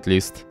Gardens at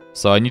least.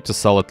 So I need to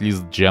sell at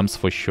least gems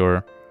for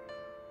sure.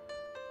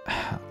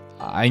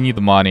 I need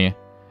money.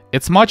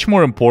 It's much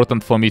more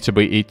important for me to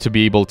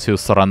be able to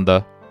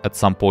surrender at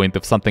some point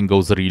if something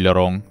goes really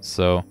wrong.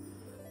 So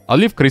I'll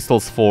leave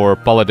crystals for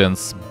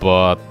paladins,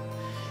 but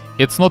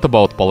it's not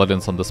about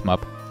paladins on this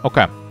map.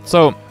 Okay,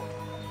 so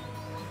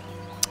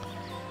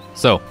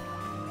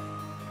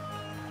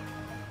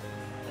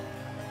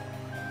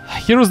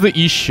here's the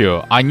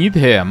issue. I need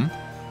him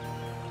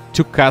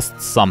to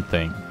cast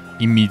something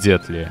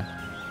immediately.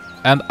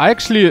 And I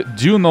actually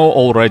do know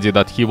already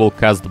that he will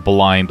cast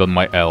Blind on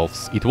my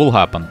elves. It will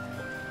happen.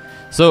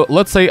 So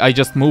let's say I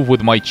just move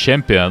with my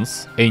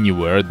champions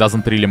anywhere. It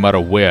doesn't really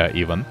matter where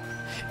even.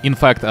 In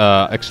fact,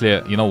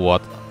 actually, you know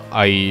what?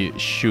 I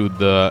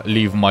should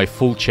leave my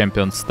full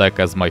champion stack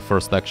as my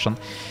first action.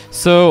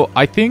 So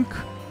I think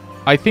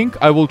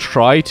I will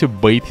try to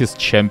bait his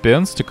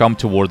champions to come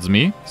towards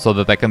me so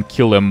that I can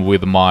kill him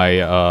with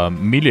my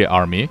melee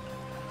army.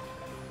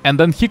 And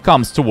then he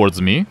comes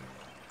towards me.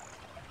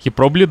 He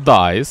probably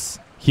dies.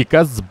 He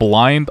casts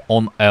Blind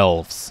on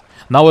elves.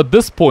 Now at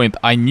this point,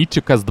 I need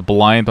to cast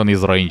Blind on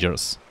his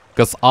rangers.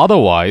 Because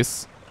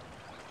otherwise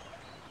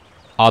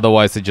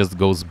it just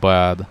goes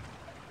bad.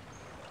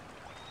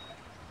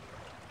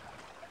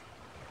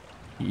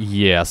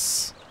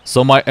 Yes.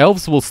 So my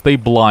elves will stay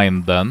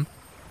blind then.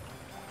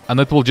 And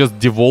it will just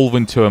devolve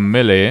into a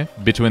melee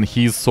between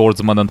his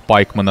swordsman and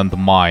pikeman and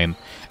mine.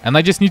 And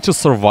I just need to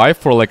survive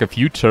for like a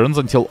few turns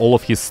until all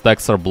of his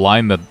stacks are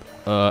blinded.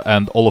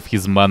 And all of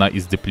his mana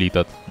is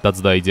depleted.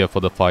 That's the idea for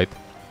the fight.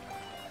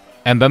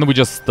 And then we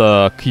just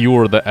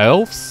cure the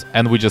elves,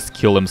 and we just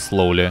kill him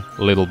slowly,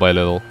 little by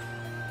little.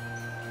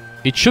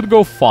 It should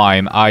go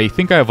fine. I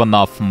think I have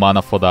enough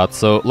mana for that,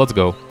 so let's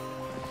go.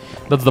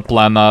 That's the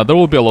plan. There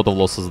will be a lot of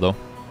losses, though.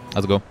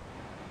 Let's go.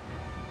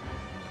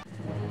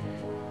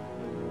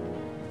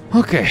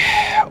 Okay,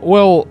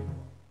 well...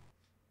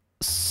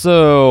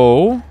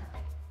 So...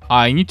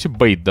 I need to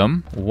bait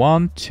them.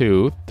 1,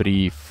 2,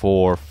 3,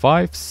 4,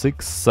 5,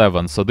 6,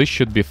 7. So this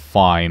should be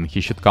fine. He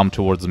should come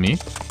towards me.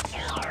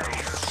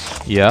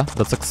 Yeah,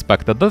 that's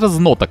expected. That is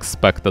not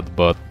expected,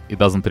 but it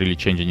doesn't really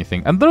change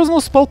anything. And there's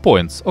no spell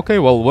points. Okay,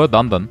 well, we're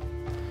done then.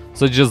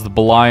 So just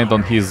blind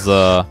on his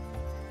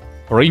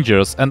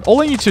rangers. And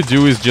all I need to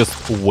do is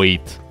just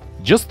wait.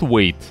 Just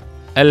wait.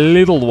 A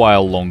little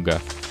while longer.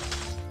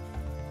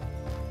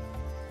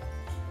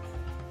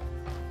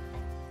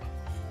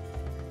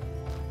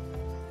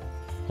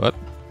 What?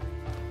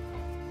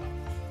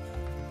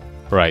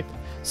 Right.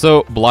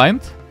 So,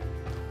 blind.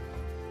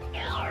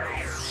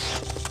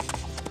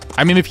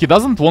 I mean, if he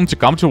doesn't want to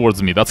come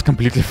towards me, that's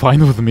completely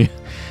fine with me.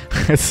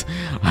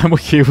 I'm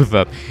okay with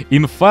that.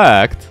 In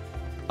fact,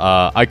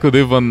 I could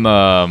even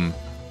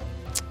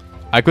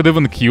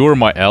cure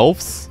my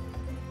elves.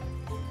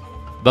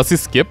 Does he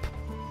skip?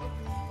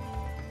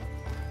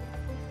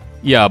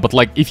 Yeah, but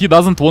like, if he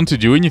doesn't want to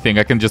do anything,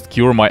 I can just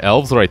cure my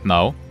elves right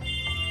now.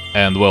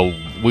 And, well,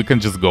 we can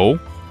just go.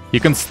 He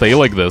can stay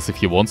like this if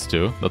he wants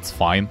to. That's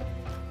fine.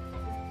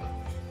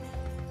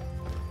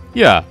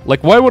 Yeah,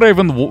 like, why would I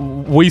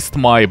even waste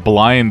my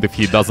blind if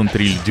he doesn't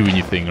really do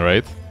anything,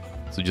 right?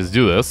 So just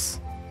do this.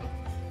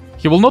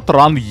 He will not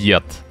run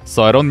yet,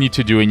 so I don't need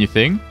to do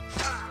anything.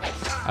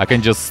 I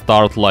can just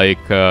start, like,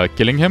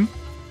 killing him.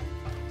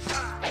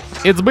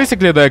 It's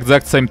basically the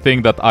exact same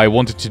thing that I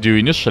wanted to do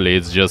initially.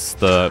 It's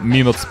just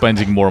me not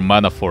spending more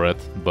mana for it,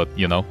 but,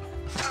 you know.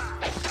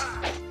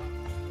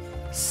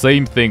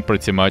 Same thing,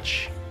 pretty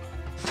much.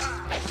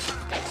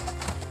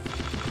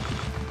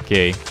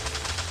 Okay.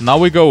 Now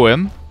we go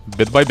in,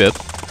 bit by bit.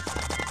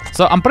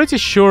 So I'm pretty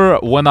sure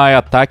when I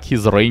attack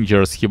his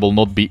rangers, he will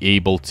not be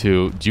able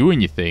to do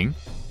anything.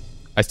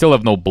 I still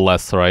have no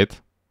bless, right?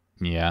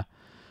 Yeah.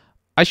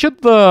 I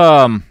should...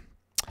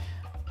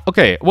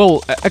 Okay,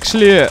 well,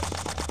 actually,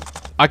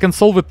 I can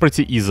solve it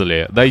pretty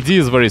easily. The idea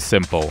is very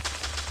simple.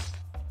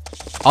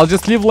 I'll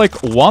just leave, like,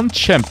 one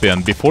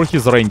champion before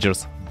his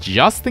rangers,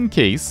 just in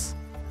case.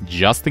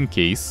 Just in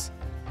case.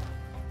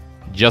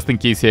 Just in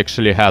case he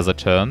actually has a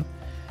turn.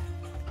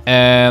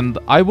 And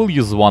I will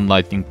use one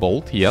lightning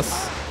bolt,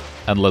 yes.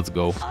 And let's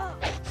go.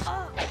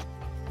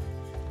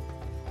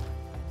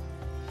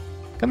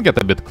 Can get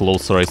a bit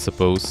closer, I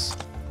suppose.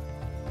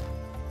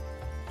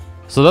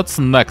 So that's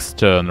next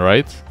turn,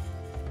 right?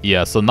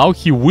 Yeah, so now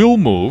he will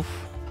move.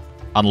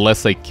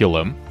 Unless I kill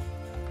him.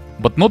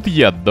 But not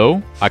yet,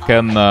 though. I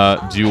can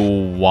do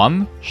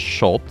one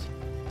shot.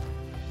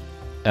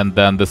 And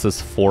then this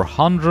is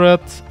 400.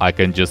 I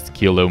can just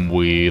kill him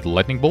with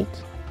lightning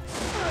bolt.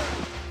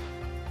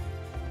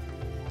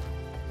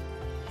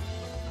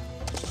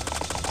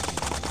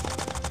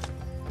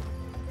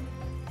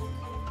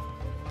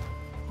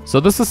 So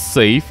this is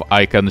safe.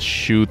 I can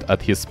shoot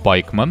at his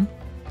pikeman.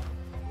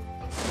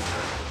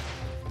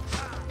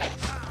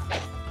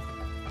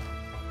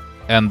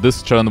 And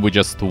this turn we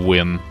just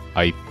win,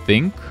 I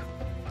think.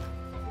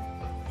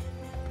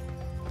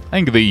 I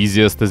think the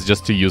easiest is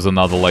just to use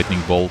another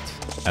lightning bolt,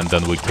 and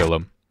then we kill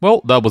him.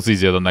 Well, that was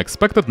easier than I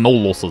expected. No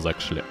losses,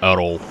 actually, at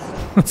all.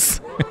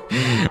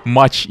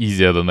 Much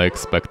easier than I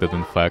expected,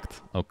 in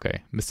fact.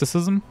 Okay,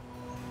 mysticism.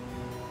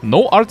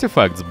 No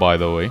artifacts, by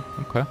the way.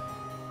 Okay.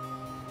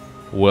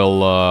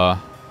 Well,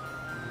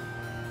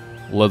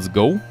 let's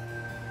go.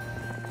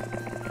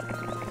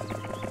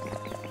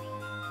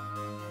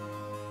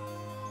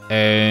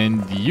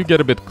 And you get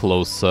a bit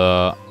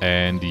closer,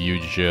 and you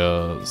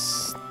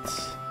just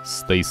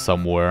stay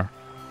somewhere.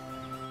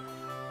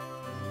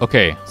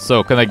 Okay,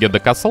 so can I get the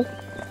castle?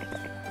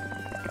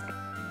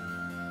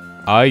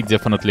 I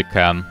definitely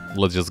can.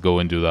 Let's just go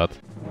and do that.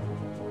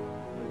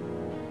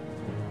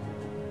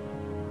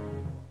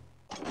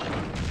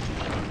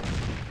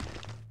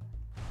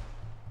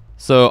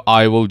 So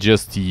I will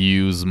just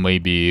use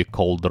maybe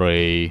Cold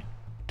Ray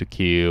to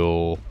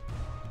kill...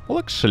 Well,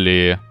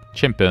 actually,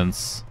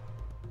 champions.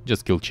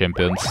 Just kill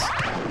champions.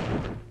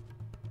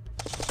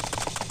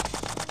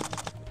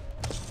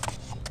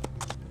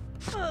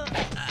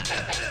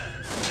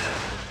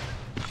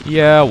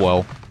 Yeah,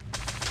 well.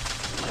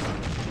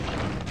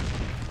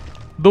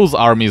 Those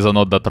armies are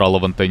not that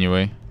relevant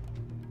anyway.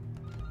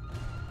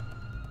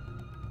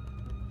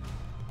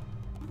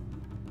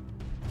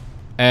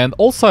 And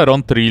also I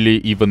don't really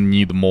even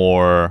need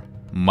more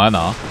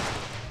mana.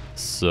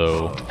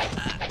 So...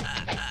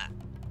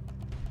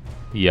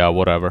 yeah,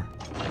 whatever.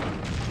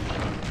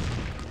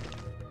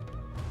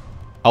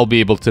 I'll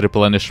be able to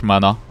replenish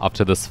mana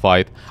after this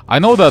fight. I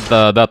know that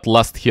that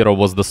last hero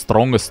was the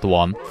strongest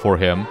one for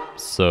him,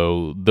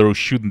 so there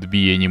shouldn't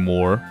be any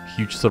more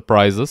huge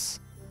surprises.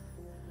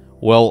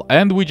 Well,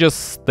 and we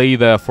just stay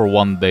there for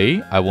one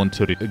day. I want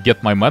to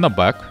get my mana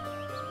back.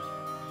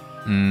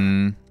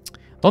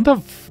 Don't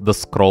have the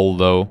scroll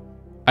though.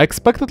 I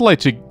expected like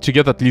to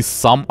get at least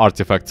some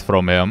artifacts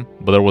from him,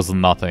 but there was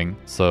nothing.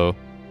 So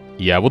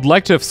yeah, I would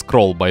like to have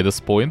scroll by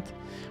this point,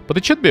 but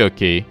it should be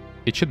okay.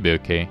 It should be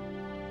okay.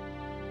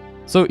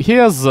 So he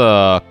has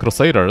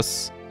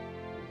Crusaders,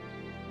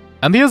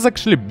 and he has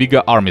actually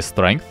bigger army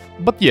strength.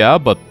 But yeah,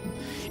 but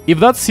if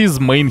that's his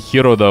main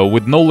hero though,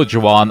 with Knowledge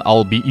 1,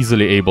 I'll be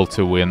easily able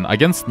to win.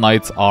 Against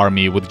Knight's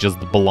army with just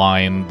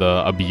blind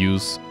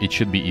abuse, it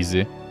should be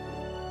easy.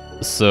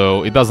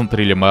 So it doesn't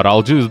really matter.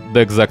 I'll do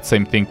the exact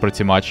same thing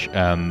pretty much,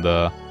 and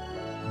the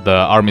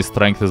army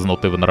strength is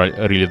not even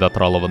really that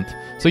relevant.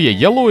 So yeah,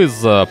 yellow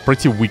is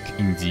pretty weak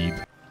indeed.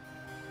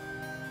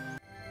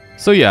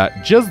 So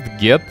yeah, just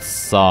get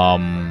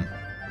some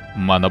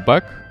mana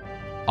back.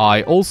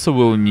 I also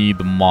will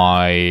need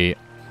my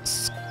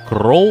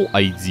scroll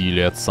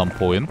ideally at some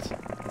point.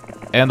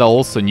 And I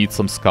also need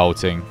some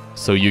scouting.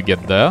 So you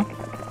get there.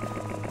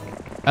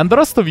 And the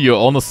rest of you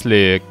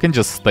honestly can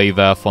just stay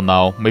there for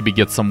now. Maybe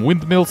get some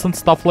windmills and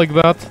stuff like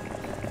that.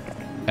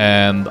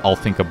 And I'll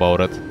think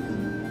about it.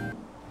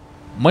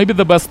 Maybe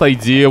the best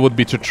idea would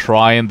be to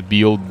try and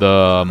build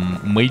the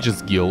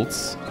mages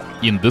guilds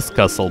in this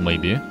castle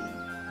maybe.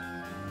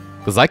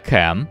 Because I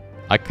can.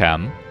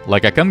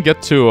 Like, I can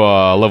get to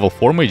level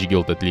 4 mage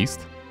guild at least.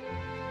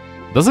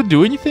 Does it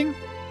do anything?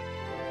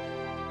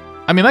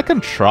 I mean, I can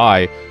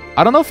try.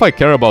 I don't know if I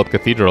care about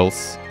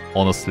cathedrals,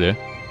 honestly.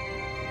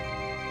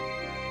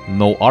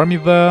 No army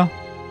there.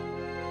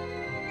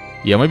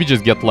 Yeah, maybe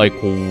just get like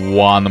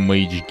one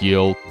mage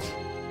guild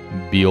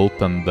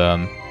built and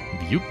then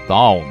view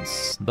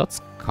towns.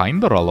 That's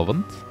kinda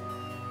relevant.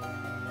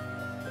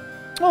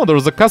 Oh,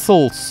 there's a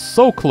castle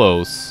so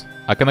close.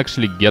 I can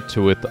actually get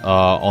to it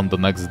on the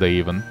next day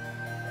even.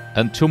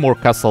 And 2 more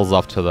castles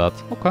after that.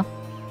 Okay.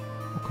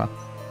 Okay.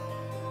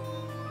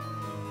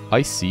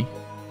 I see.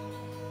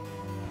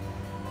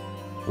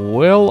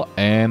 Well,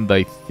 and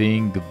I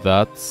think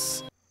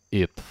that's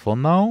it for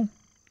now.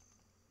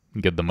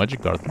 Get the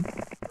magic garden.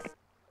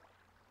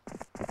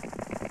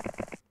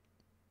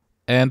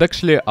 And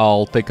actually,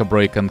 I'll take a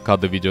break and cut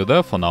the video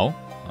there for now.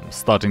 I'm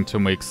starting to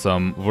make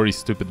some very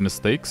stupid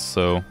mistakes,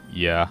 so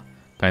yeah.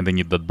 Kinda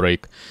need that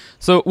break.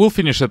 So we'll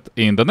finish it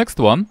in the next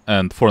one,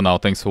 and for now,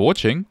 thanks for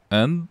watching,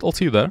 and I'll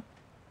see you there.